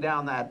shooting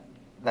down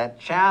that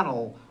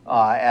channel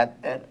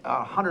at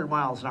 100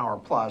 miles an hour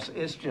plus,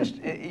 it's just,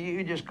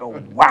 you just go,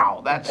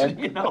 wow, that's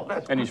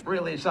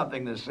really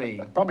something to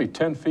see. Probably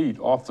 10 feet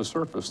off the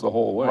surface the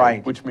whole way,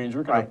 right. Which means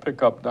you're going to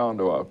pick up down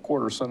to a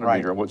quarter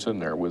centimeter what's in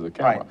there with the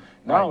camera. Right.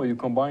 Now you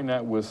combine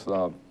that with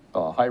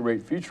high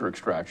rate feature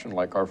extraction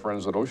like our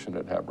friends at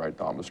OceanNet have right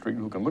down the street,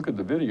 who can look at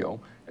the video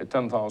at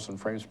 10,000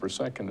 frames per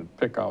second and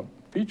pick out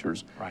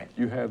features. Right.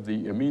 You have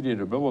the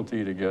immediate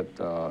ability to get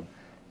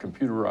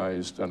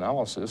computerized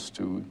analysis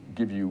to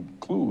give you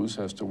clues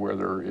as to where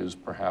there is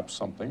perhaps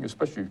something,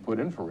 especially if you put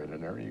infrared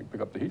in there and you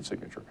pick up the heat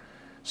signature.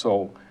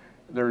 So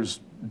there's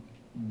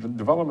the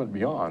development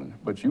beyond,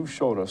 but you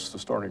showed us the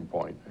starting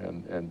point,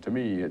 and to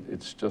me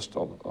it's just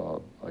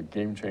a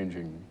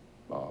game-changing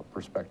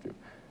perspective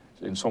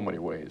in so many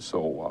ways.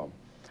 So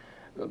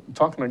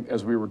talking,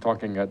 as we were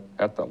talking at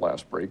that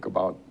last break,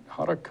 about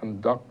how to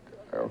conduct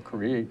or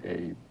create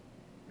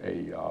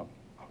a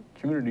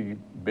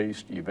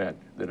community-based event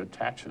that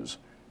attaches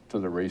to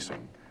the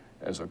racing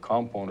as a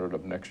component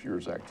of next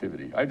year's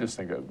activity. I just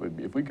think it would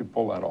be, if we could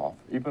pull that off,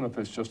 even if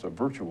it's just a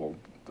virtual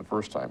the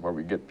first time where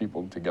we get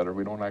people together,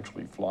 we don't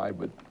actually fly,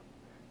 but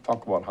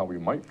talk about how we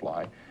might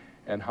fly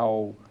and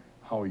how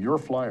your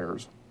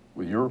flyers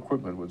with your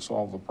equipment would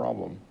solve the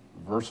problem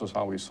versus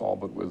how we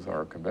solve it with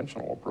our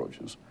conventional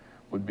approaches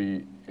would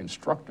be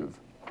instructive,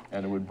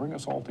 and it would bring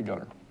us all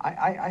together.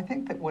 I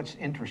think that what's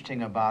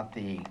interesting about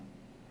the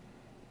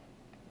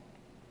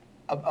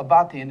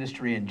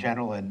industry in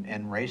general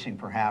and racing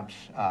perhaps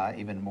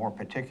even more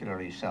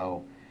particularly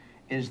so,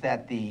 is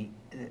that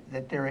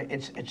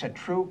it's a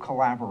true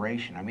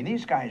collaboration. I mean,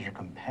 these guys are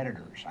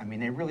competitors. I mean,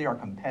 they really are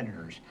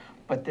competitors,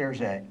 but there's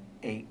a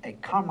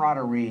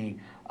camaraderie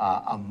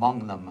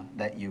among them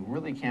that you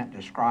really can't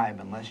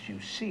describe unless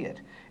you see it.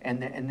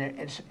 And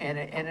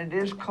it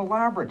is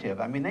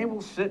collaborative. I mean, they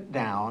will sit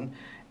down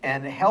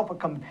and help a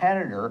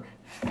competitor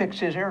fix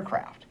his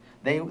aircraft.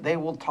 They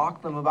will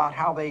talk to them about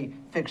how they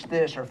fix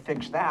this or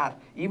fix that,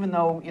 even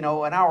though, you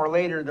know, an hour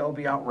later they'll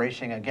be out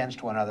racing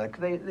against one another.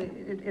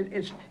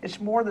 It's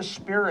more the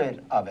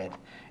spirit of it.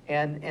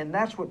 And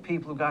that's what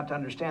people have got to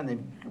understand.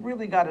 They've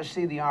really got to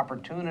see the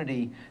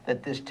opportunity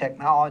that this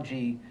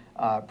technology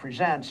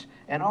presents,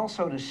 and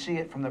also to see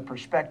it from the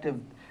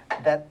perspective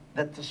that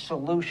the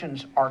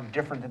solutions are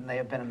different than they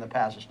have been in the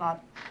past.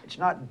 It's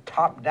not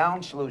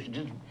top-down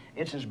solutions.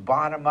 It's as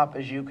bottom-up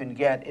as you can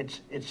get.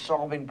 It's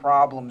solving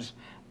problems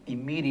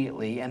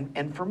immediately.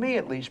 And for me,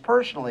 at least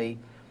personally,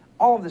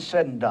 all of this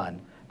said and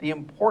done, the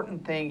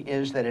important thing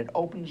is that it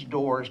opens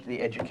doors to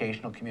the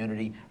educational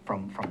community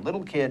from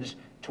little kids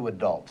to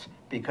adults.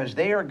 because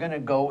they are going to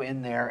go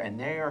in there and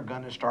they are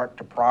going to start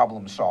to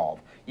problem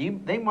solve.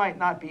 They might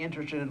not be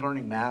interested in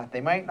learning math,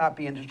 they might not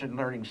be interested in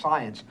learning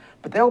science,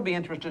 but they'll be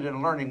interested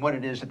in learning what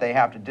it is that they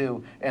have to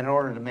do in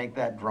order to make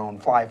that drone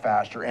fly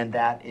faster, and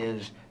that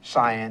is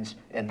science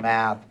and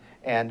math,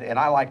 and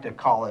I like to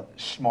call it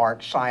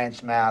SMART: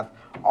 science, math,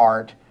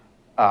 art,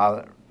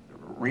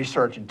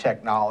 research and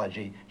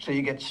technology. So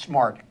you get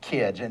smart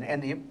kids, and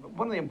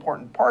one of the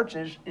important parts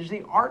is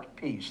the art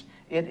piece.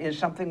 It is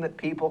something that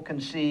people can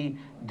see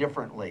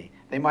differently.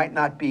 They might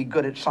not be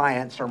good at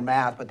science or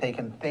math, but they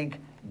can think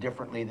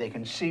differently. They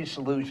can see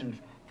solutions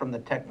from the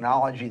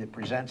technology that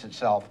presents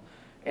itself.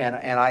 And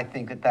I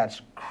think that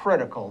that's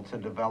critical to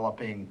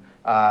developing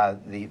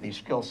the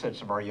skill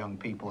sets of our young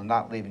people and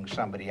not leaving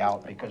somebody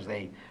out because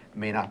they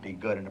may not be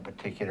good in a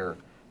particular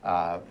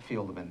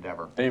field of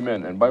endeavor.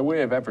 Amen. And by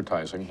way of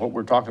advertising, what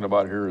we're talking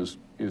about here is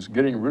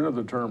getting rid of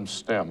the term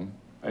STEM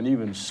and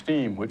even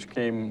STEAM, which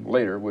came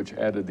later, which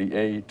added the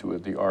A to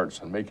it, the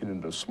arts, and making it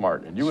into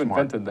SMART. And you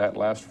invented that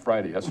last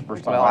Friday. That's the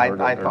first time I heard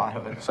it. I thought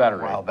of it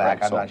Saturday, a while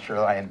back. right? I'm not sure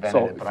I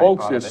invented it, but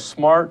folks, I thought it's of it.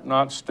 SMART,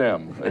 not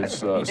STEM. It's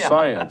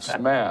science,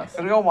 math,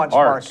 We all want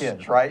smart arts,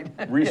 kids, right?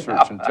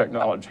 research, and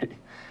technology.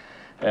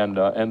 And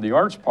the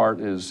arts part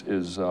is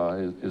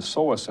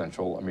so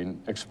essential. I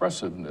mean,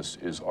 expressiveness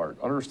is art.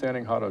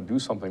 Understanding how to do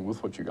something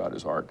with what you got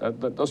is art.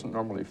 That doesn't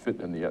normally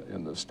fit in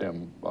the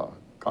STEM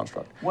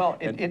construct. Well,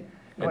 and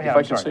if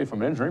I can say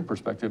from an engineering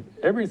perspective,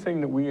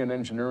 everything that we in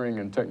engineering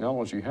and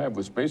technology have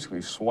was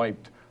basically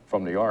swiped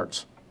from the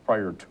arts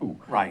prior to.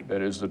 Right.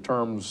 That is the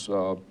terms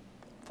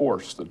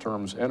force, the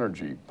terms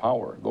energy,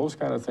 power, those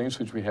kind of things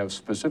which we have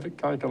specific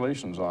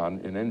calculations on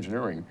in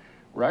engineering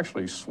were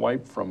actually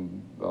swiped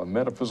from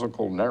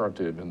metaphysical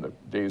narrative in the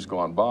days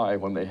gone by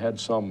when they had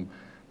some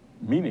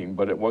meaning,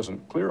 but it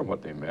wasn't clear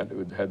what they meant.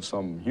 It had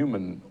some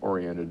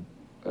human-oriented,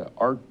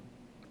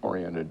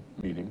 art-oriented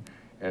meaning.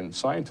 And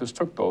scientists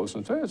took those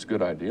and said, it's a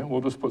good idea.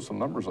 We'll just put some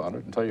numbers on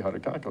it and tell you how to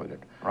calculate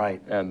it.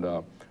 Right. And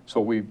so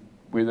we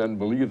then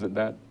believe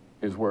that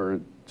is where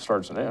it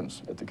starts and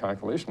ends, at the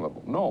calculation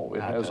level. No,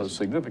 it has a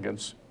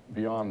significance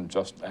beyond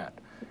just that.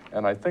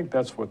 And I think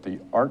that's what the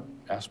art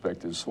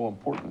aspect is so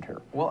important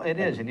here. Well, it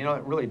is, and you know,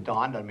 it really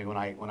dawned on me when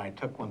I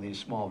took one of these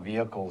small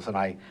vehicles and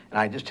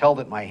I just held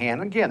it in my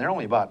hand. And again, they're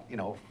only about, you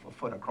know, a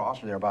foot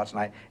across or thereabouts,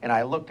 and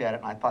I looked at it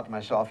and I thought to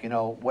myself, you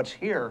know, what's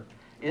here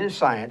is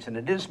science and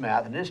it is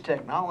math and it is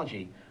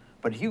technology,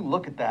 but you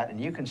look at that and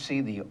you can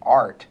see the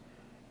art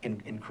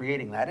in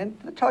creating that. And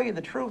to tell you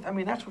the truth, I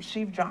mean, that's what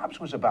Steve Jobs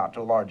was about to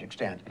a large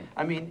extent.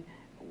 I mean,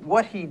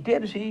 what he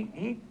did is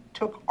he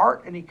took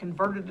art and he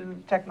converted it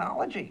into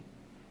technology.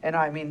 And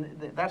I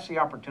mean, that's the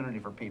opportunity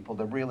for people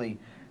to really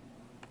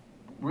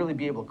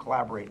be able to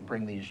collaborate and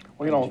bring these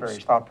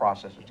various thought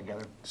processes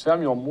together.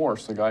 Samuel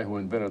Morse, the guy who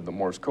invented the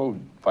Morse code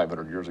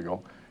 500 years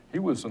ago, he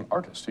was an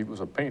artist, he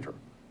was a painter.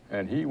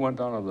 And he went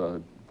down to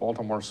the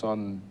Baltimore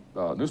Sun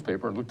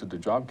newspaper and looked at the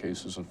job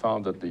cases and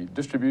found that the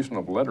distribution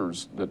of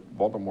letters that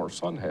Baltimore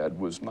Sun had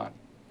was not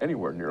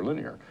anywhere near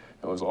linear.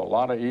 There was a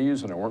lot of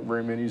E's and there weren't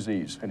very many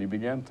Z's. And he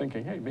began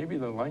thinking, hey, maybe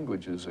the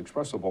language is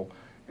expressible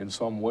in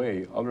some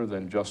way other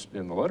than just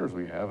in the letters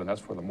we have, and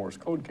that's where the Morse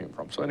code came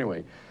from. So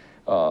anyway,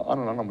 on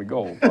and on we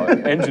go.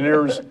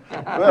 Engineers,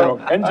 Well,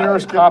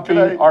 engineers copy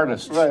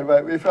artists.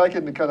 Right. If I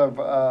can kind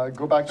of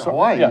go back to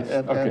Hawaii, yes,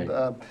 and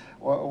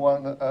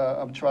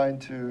I'm trying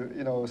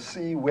to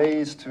see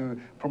ways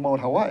to promote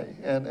Hawaii,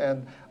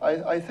 and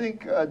I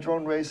think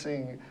drone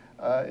racing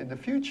in the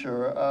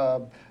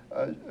future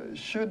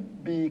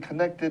should be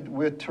connected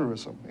with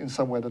tourism in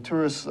some way. The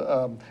tourist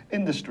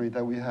industry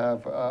that we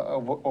have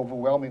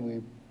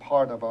overwhelmingly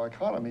part of our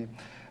economy.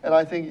 And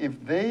I think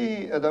if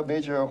the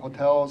major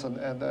hotels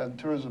and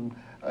tourism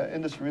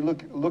industry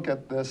look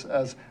at this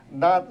as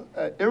not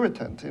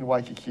irritant in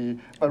Waikiki,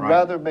 but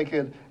rather make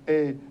it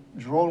a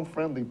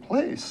drone-friendly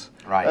place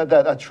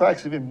that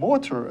attracts even more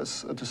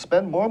tourists to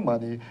spend more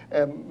money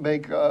and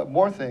make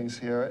more things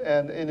here,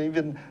 and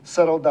even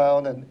settle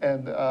down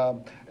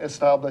and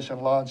establish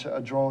and launch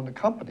drone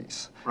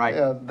companies.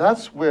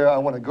 That's where I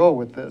want to go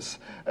with this,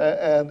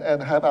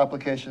 and have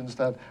applications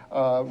that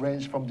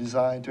range from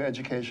design to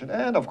education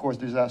and, of course,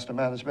 disaster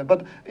management.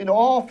 But in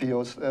all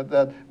fields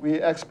that we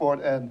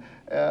export and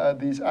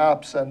these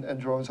apps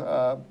and drones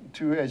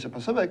to Asia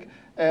Pacific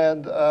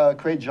and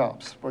create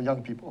jobs for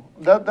young people.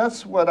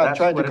 That's what I'm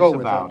trying to go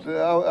with.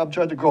 I'm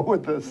trying to go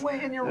with this. Well,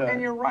 and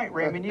you're right,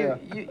 Ray. I mean,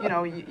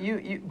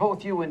 you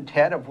both you and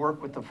Ted have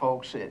worked with the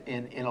folks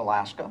in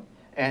Alaska,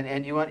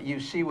 and you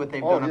see what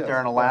they've done up there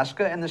in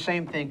Alaska, and the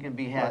same thing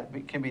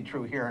can be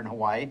true here in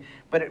Hawaii.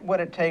 But what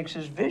it takes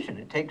is vision.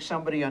 It takes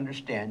somebody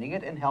understanding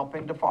it and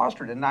helping to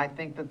foster it. And I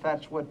think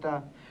that's what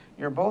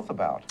you're both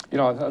about. You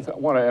know, I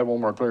want to add one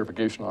more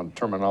clarification on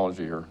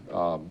terminology here.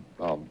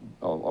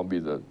 I'll be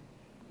the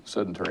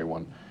sedentary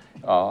one.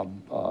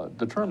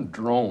 The term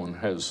drone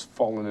has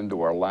fallen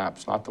into our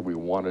laps, not that we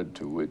wanted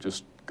to, it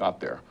just got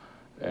there.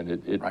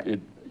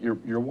 And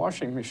your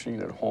washing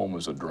machine at home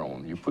is a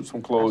drone. You put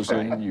some clothes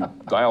in, you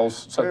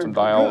set some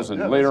dials,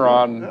 and later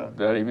on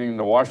that evening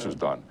the wash is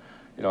done.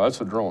 You know,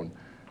 that's a drone.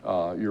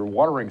 Your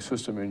watering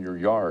system in your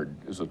yard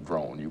is a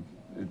drone.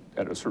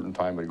 At a certain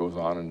time it goes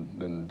on and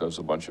then does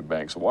a bunch of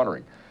banks of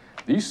watering.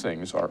 These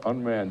things are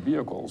unmanned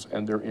vehicles,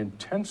 and they're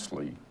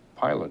intensely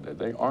piloted.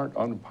 They aren't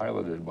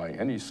unpiloted by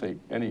any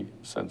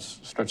sense,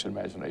 stretch of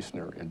imagination.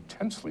 They're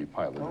intensely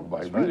piloted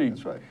by really.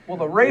 That's right. Well,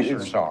 the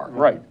racers are.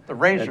 Right. The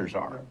racers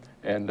are.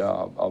 And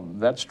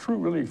that's true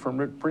really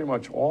from pretty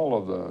much all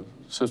of the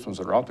systems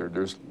that are out there.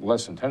 There's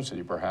less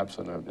intensity perhaps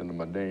in the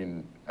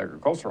mundane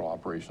agricultural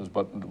operations,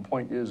 but the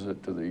point is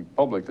that to the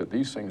public that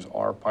these things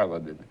are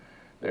piloted.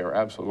 They are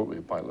absolutely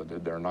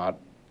piloted. They're not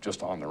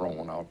just on their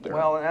own out there.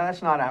 Well,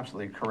 that's not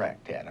absolutely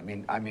correct, Ted. I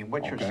mean,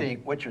 what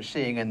you're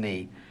seeing in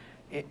the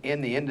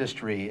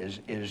industry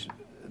is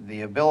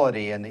the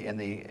ability and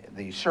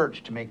the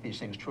search to make these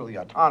things truly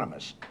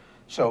autonomous.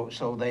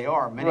 So they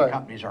are. Many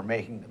companies are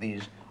making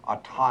these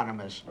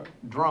autonomous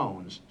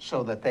drones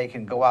so that they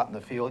can go out in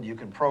the field. You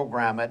can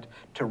program it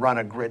to run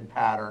a grid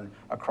pattern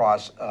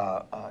across,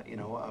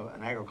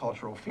 an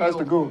agricultural field. That's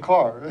the Google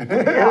car.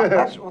 Yeah,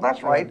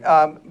 that's right.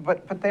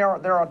 But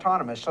they're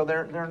autonomous, so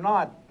they're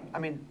not. I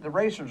mean, the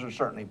racers are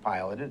certainly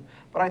piloted,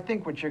 but I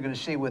think what you're going to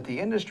see with the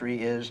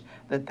industry is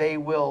that they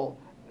will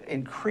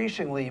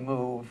increasingly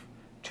move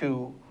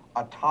to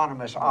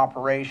autonomous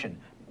operation,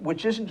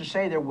 which isn't to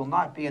say there will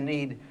not be a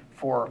need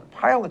for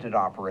piloted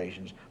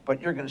operations, but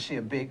you're going to see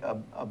a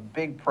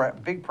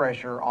big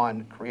pressure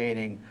on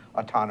creating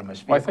autonomous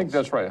vehicles. Well, I think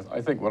that's right. I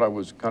think what I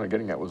was kind of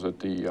getting at was that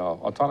the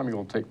autonomy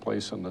will take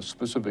place in the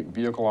specific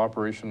vehicle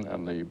operation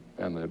and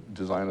the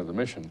design of the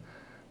mission,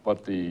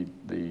 but the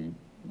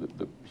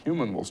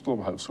human will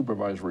still have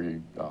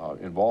supervisory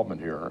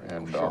involvement here,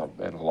 and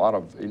and a lot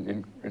of,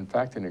 in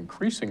fact, an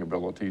increasing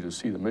ability to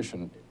see the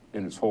mission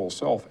in its whole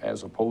self,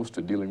 as opposed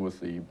to dealing with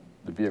the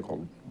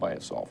vehicle by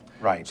itself.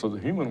 Right. So the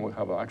human will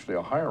have actually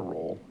a higher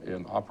role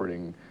in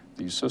operating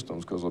these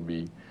systems because they'll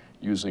be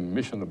using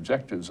mission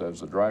objectives as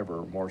the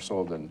driver more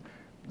so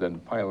than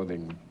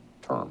piloting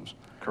terms.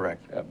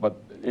 Correct.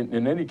 But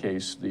in any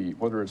case,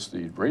 whether it's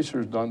the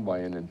racers done by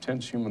an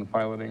intense human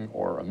piloting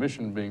or a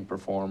mission being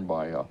performed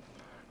by a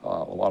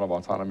lot of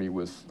autonomy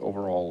with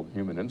overall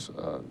human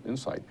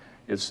insight,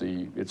 it's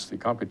the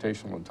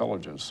computational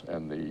intelligence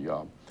and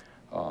the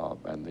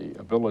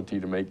ability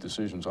to make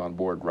decisions on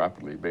board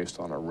rapidly based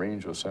on a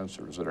range of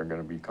sensors that are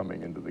going to be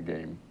coming into the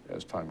game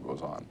as time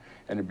goes on.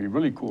 And it'd be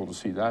really cool to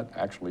see that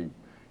actually,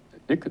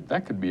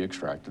 that could be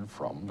extracted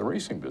from the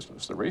racing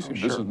business. The racing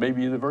business may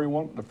be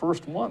the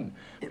first one,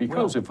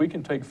 because if we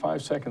can take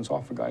 5 seconds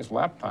off a guy's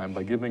lap time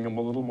by giving him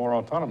a little more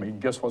autonomy,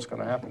 guess what's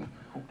going to happen?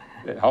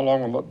 How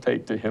long will it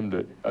take to him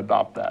to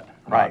adopt that?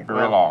 Right. Not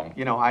very long.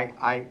 You know,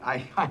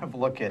 I kind of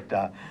look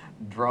at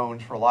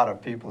drones for a lot of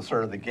people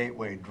sort of the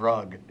gateway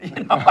drug.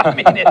 You know, I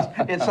mean,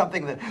 it's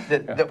something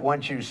that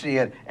once you see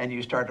it and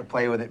you start to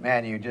play with it,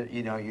 man, you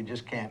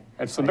just can't.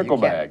 It's the nickel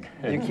bag.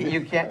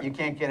 You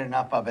can't get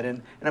enough of it,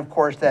 and of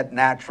course that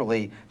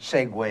naturally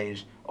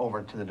segues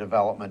over to the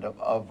development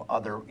of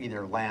other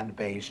either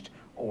land-based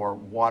or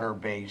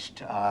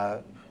water-based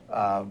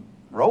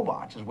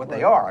robots is what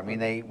they are. I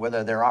mean,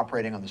 whether they're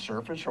operating on the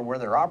surface or where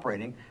they're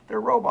operating,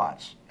 they're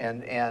robots,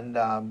 and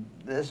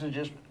this is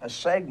just a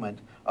segment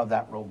of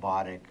that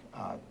robotic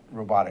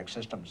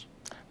systems.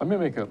 Let me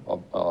make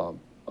a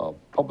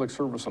public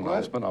service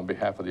announcement on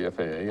behalf of the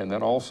FAA, and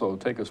then also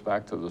take us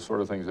back to the sort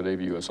of things that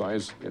AVUSI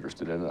is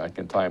interested in, and I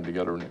can tie them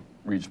together and it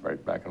reads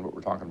right back on what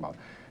we're talking about.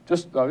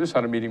 I just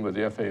had a meeting with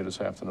the FAA this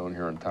afternoon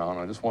here in town.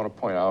 I just want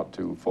to point out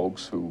to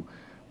folks who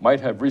might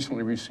have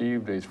recently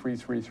received a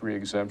 333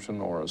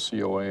 exemption or a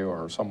COA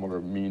or some other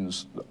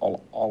means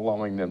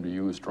allowing them to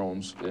use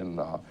drones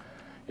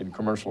in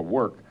commercial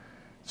work.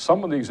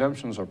 Some of the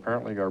exemptions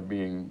apparently are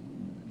being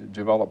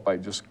developed by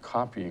just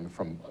copying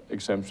from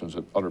exemptions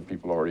that other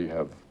people already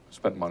have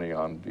spent money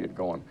on to get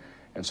going,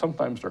 and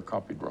sometimes they're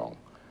copied wrong.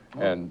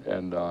 And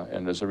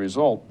as a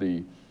result,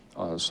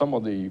 some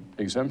of the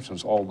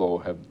exemptions,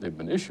 although they've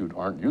been issued,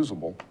 aren't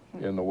usable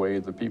in the way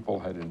the people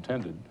had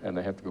intended, and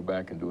they have to go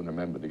back and do an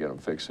amendment to get them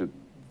fixed.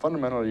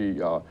 Fundamentally,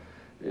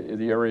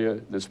 the area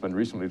that's been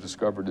recently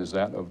discovered is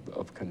that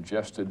of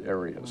congested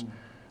areas.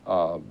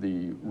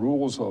 The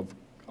rules of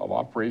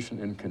operation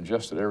in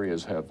congested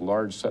areas have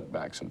large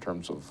setbacks in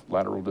terms of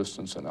lateral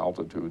distance and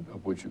altitude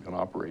of which you can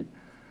operate.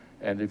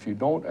 And if you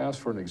don't ask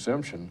for an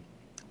exemption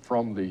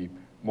from the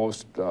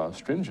most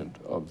stringent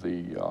of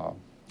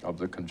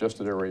the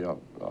congested area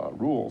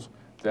rules,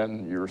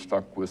 then you're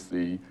stuck with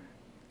the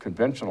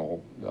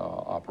conventional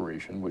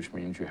operation, which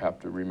means you have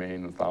to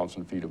remain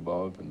 1,000 feet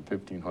above and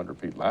 1,500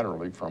 feet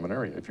laterally from an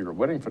area. If you're a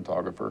wedding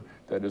photographer,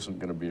 that isn't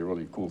going to be a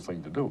really cool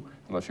thing to do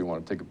unless you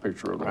want to take a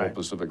picture of the whole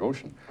Pacific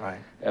Ocean. Right.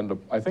 And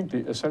I think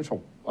the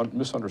essential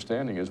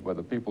misunderstanding is by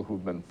the people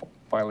who've been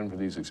filing for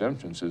these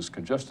exemptions is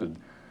congested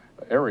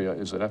area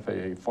is an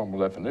FAA formal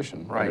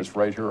definition. Right. And it's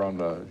right here on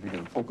you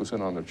can focus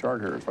in on the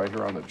chart here, it's right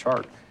here on the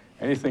chart.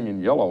 Anything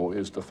in yellow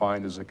is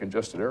defined as a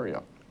congested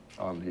area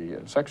on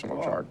the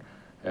sectional chart.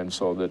 And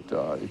so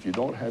that if you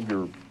don't have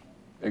your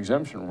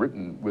exemption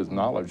written with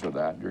knowledge of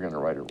that, you're going to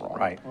write it wrong.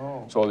 Right.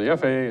 Oh. So the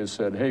FAA has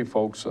said, hey,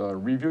 folks,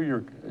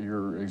 review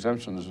your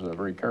exemptions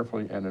very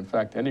carefully, and in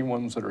fact, any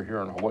ones that are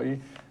here in Hawaii,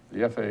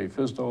 the FAA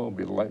FSDO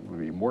would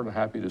be more than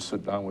happy to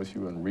sit down with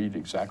you and read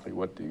exactly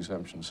what the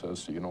exemption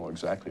says, so you know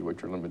exactly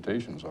what your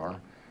limitations are,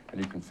 and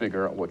you can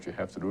figure out what you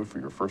have to do for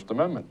your First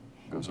Amendment,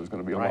 because there's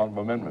going to be a lot of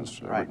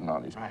amendments written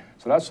on these. Right.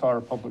 So that's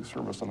our public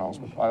service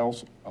announcement. I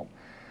also,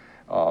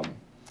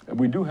 and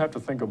we do have to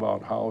think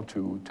about how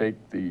to take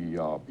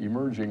the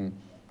emerging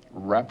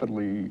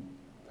rapidly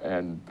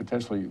and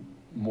potentially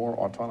more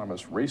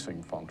autonomous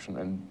racing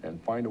function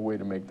and find a way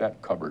to make that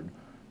covered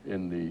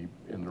in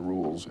the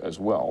rules as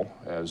well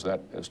as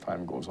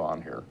time goes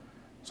on here.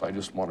 So I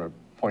just want to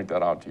point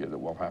that out to you, that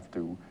we'll have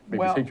to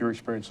maybe take your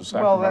experience in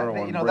Sacramento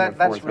and bring it that's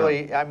forth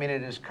really, here. I mean,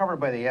 it is covered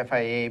by the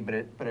FAA,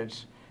 but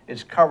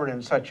it's covered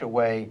in such a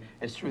way,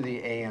 it's through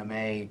the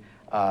AMA,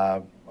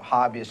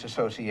 Hobbyist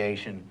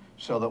Association,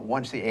 so that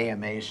once the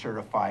AMA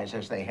certifies,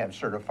 as they have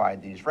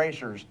certified these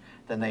racers,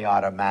 then they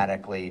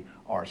automatically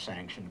are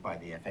sanctioned by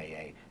the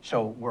FAA.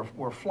 So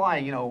we're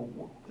flying, you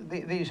know,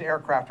 these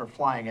aircraft are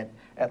flying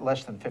at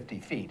less than 50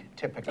 feet,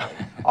 typically,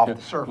 off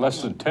the surface.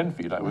 Less than 10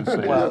 feet, I would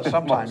say. Well,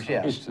 sometimes,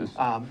 yes.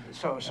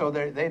 So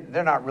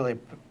they're not really,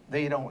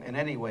 they don't in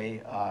any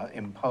way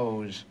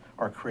impose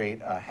or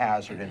create a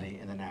hazard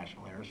in the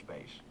national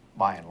airspace,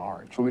 by and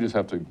large. So we just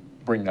have to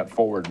bring that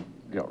forward,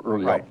 you know,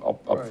 early Right.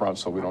 up front,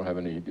 so we don't have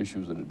any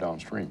issues in it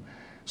downstream.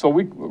 So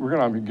we're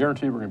going to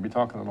guarantee we're going to be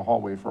talking in the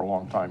hallway for a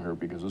long time here,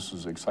 because this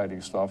is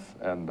exciting stuff,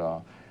 and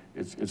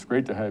it's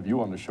great to have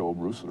you on the show,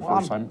 Bruce, for the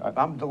first time.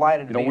 I'm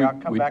delighted to be. I'll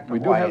come back to we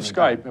do Hawaii have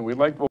anytime. Skype, and we'd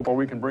like, or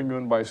we can bring you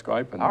in by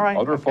Skype, and All right,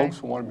 other okay. folks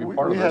who want to be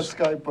part We of had this.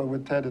 Skype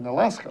with Ted in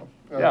Alaska.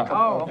 Yeah. A couple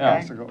Oh, of okay.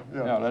 months ago.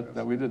 Yeah,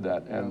 that we did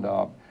that.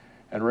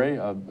 And Ray,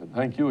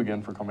 thank you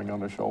again for coming on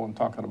the show and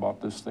talking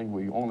about this thing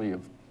we only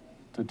have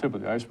the tip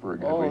of the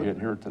iceberg as we hit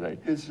here today.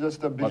 It's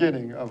just the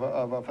beginning of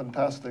a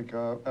fantastic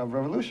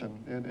revolution.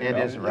 It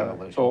is a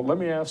revolution. So let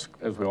me ask,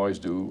 as we always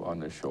do on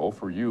this show,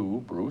 for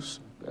you,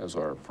 Bruce, as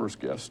our first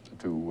guest,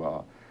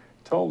 to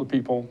tell the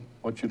people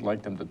what you'd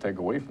like them to take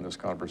away from this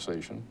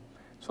conversation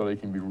so they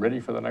can be ready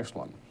for the next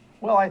one.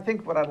 Well, I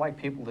think what I'd like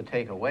people to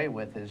take away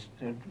is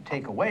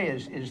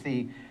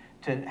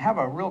to have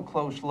a real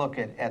close look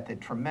at the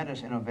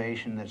tremendous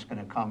innovation that's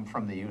going to come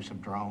from the use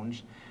of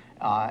drones,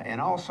 and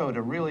also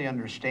to really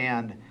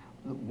understand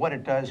what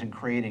it does in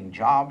creating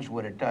jobs,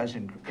 what it does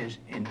in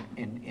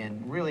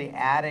really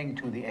adding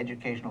to the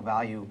educational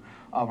value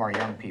of our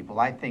young people.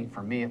 I think,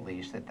 for me at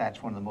least,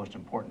 that's one of the most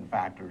important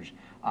factors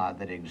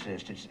that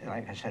exist. It's,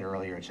 like I said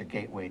earlier, it's a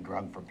gateway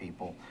drug for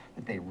people,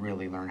 that they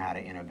really learn how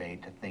to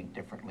innovate, to think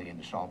differently,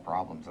 and to solve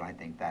problems, and I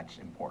think that's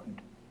important.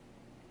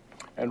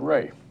 And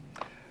Ray?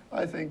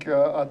 I think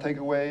our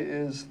takeaway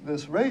is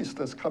this race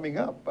that's coming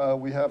up.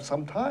 We have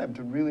some time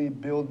to really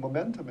build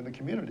momentum in the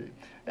community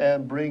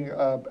and bring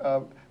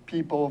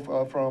people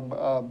from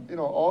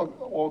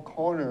all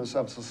corners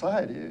of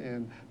society,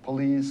 in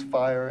police,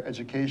 fire,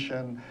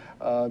 education,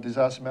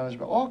 disaster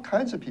management, all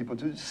kinds of people,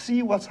 to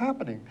see what's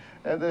happening,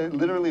 and they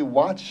literally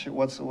watch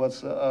what's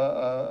these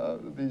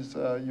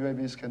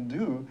UAVs can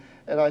do.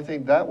 And I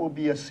think that will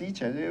be a sea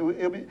change.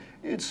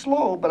 It's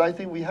slow, but I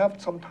think we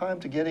have some time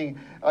to getting,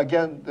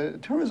 again, the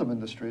tourism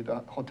industry,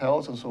 the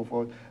hotels and so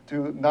forth,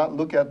 to not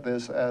look at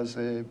this as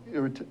a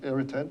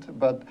irritant,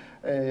 but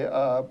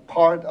a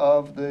part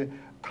of the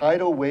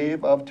tidal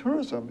wave of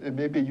tourism. It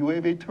may be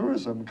UAV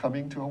tourism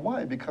coming to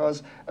Hawaii,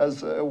 because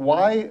as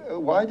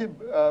why did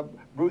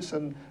Bruce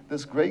and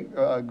this great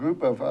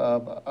group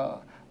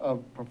of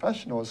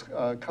professionals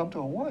come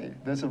to Hawaii?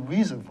 There's a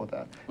reason for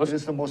that. It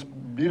is the most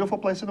beautiful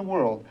place in the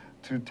world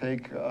to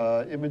take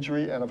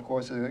imagery, and of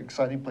course, an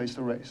exciting place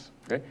to race.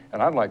 Okay,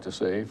 and I'd like to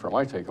say, for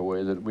my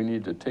takeaway, that we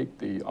need to take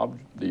the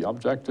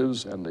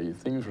objectives and the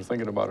things we're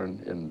thinking about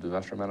in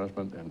disaster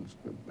management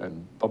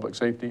and public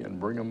safety, and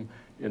bring them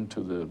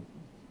into the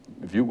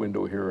view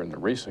window here in the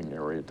racing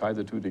area, tie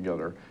the two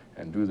together,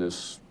 and do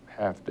this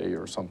half day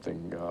or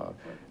something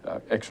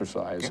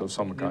exercise of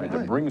some kind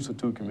that brings the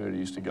two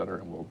communities together,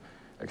 and we'll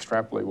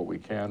extrapolate what we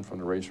can from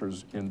the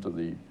racers into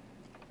the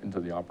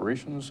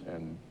operations,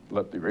 and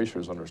let the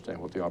racers understand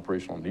what the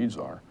operational needs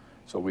are,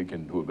 so we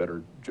can do a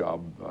better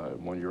job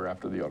one year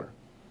after the other.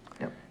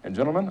 Yep. And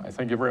gentlemen, I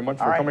thank you very much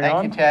for coming thank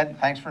on. you, Ted.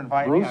 Thanks for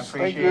inviting me. I Bruce,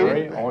 appreciate thank you.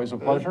 it. Ray, always a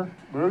pleasure.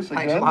 Bruce,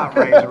 Thanks again. a lot,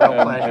 Ray. It's a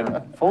real pleasure.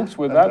 And folks,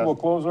 with that, we'll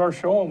close our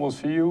show, and we'll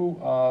see you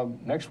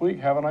next week.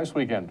 Have a nice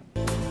weekend.